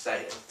 and I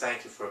say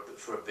thank you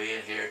for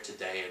being here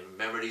today. And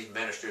remember these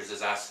ministers,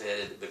 as I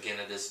said at the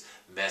beginning of this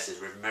message,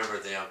 remember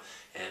them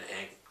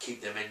and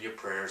keep them in your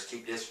prayers.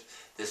 Keep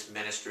this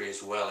ministry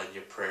as well in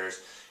your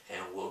prayers,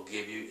 and we'll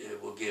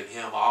give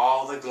him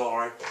all the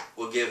glory.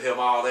 We'll give him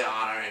all the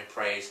honor and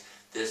praise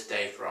this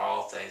day for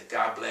all things.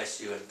 God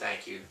bless you, and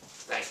thank you.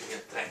 Thank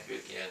you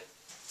again.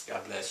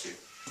 God bless you.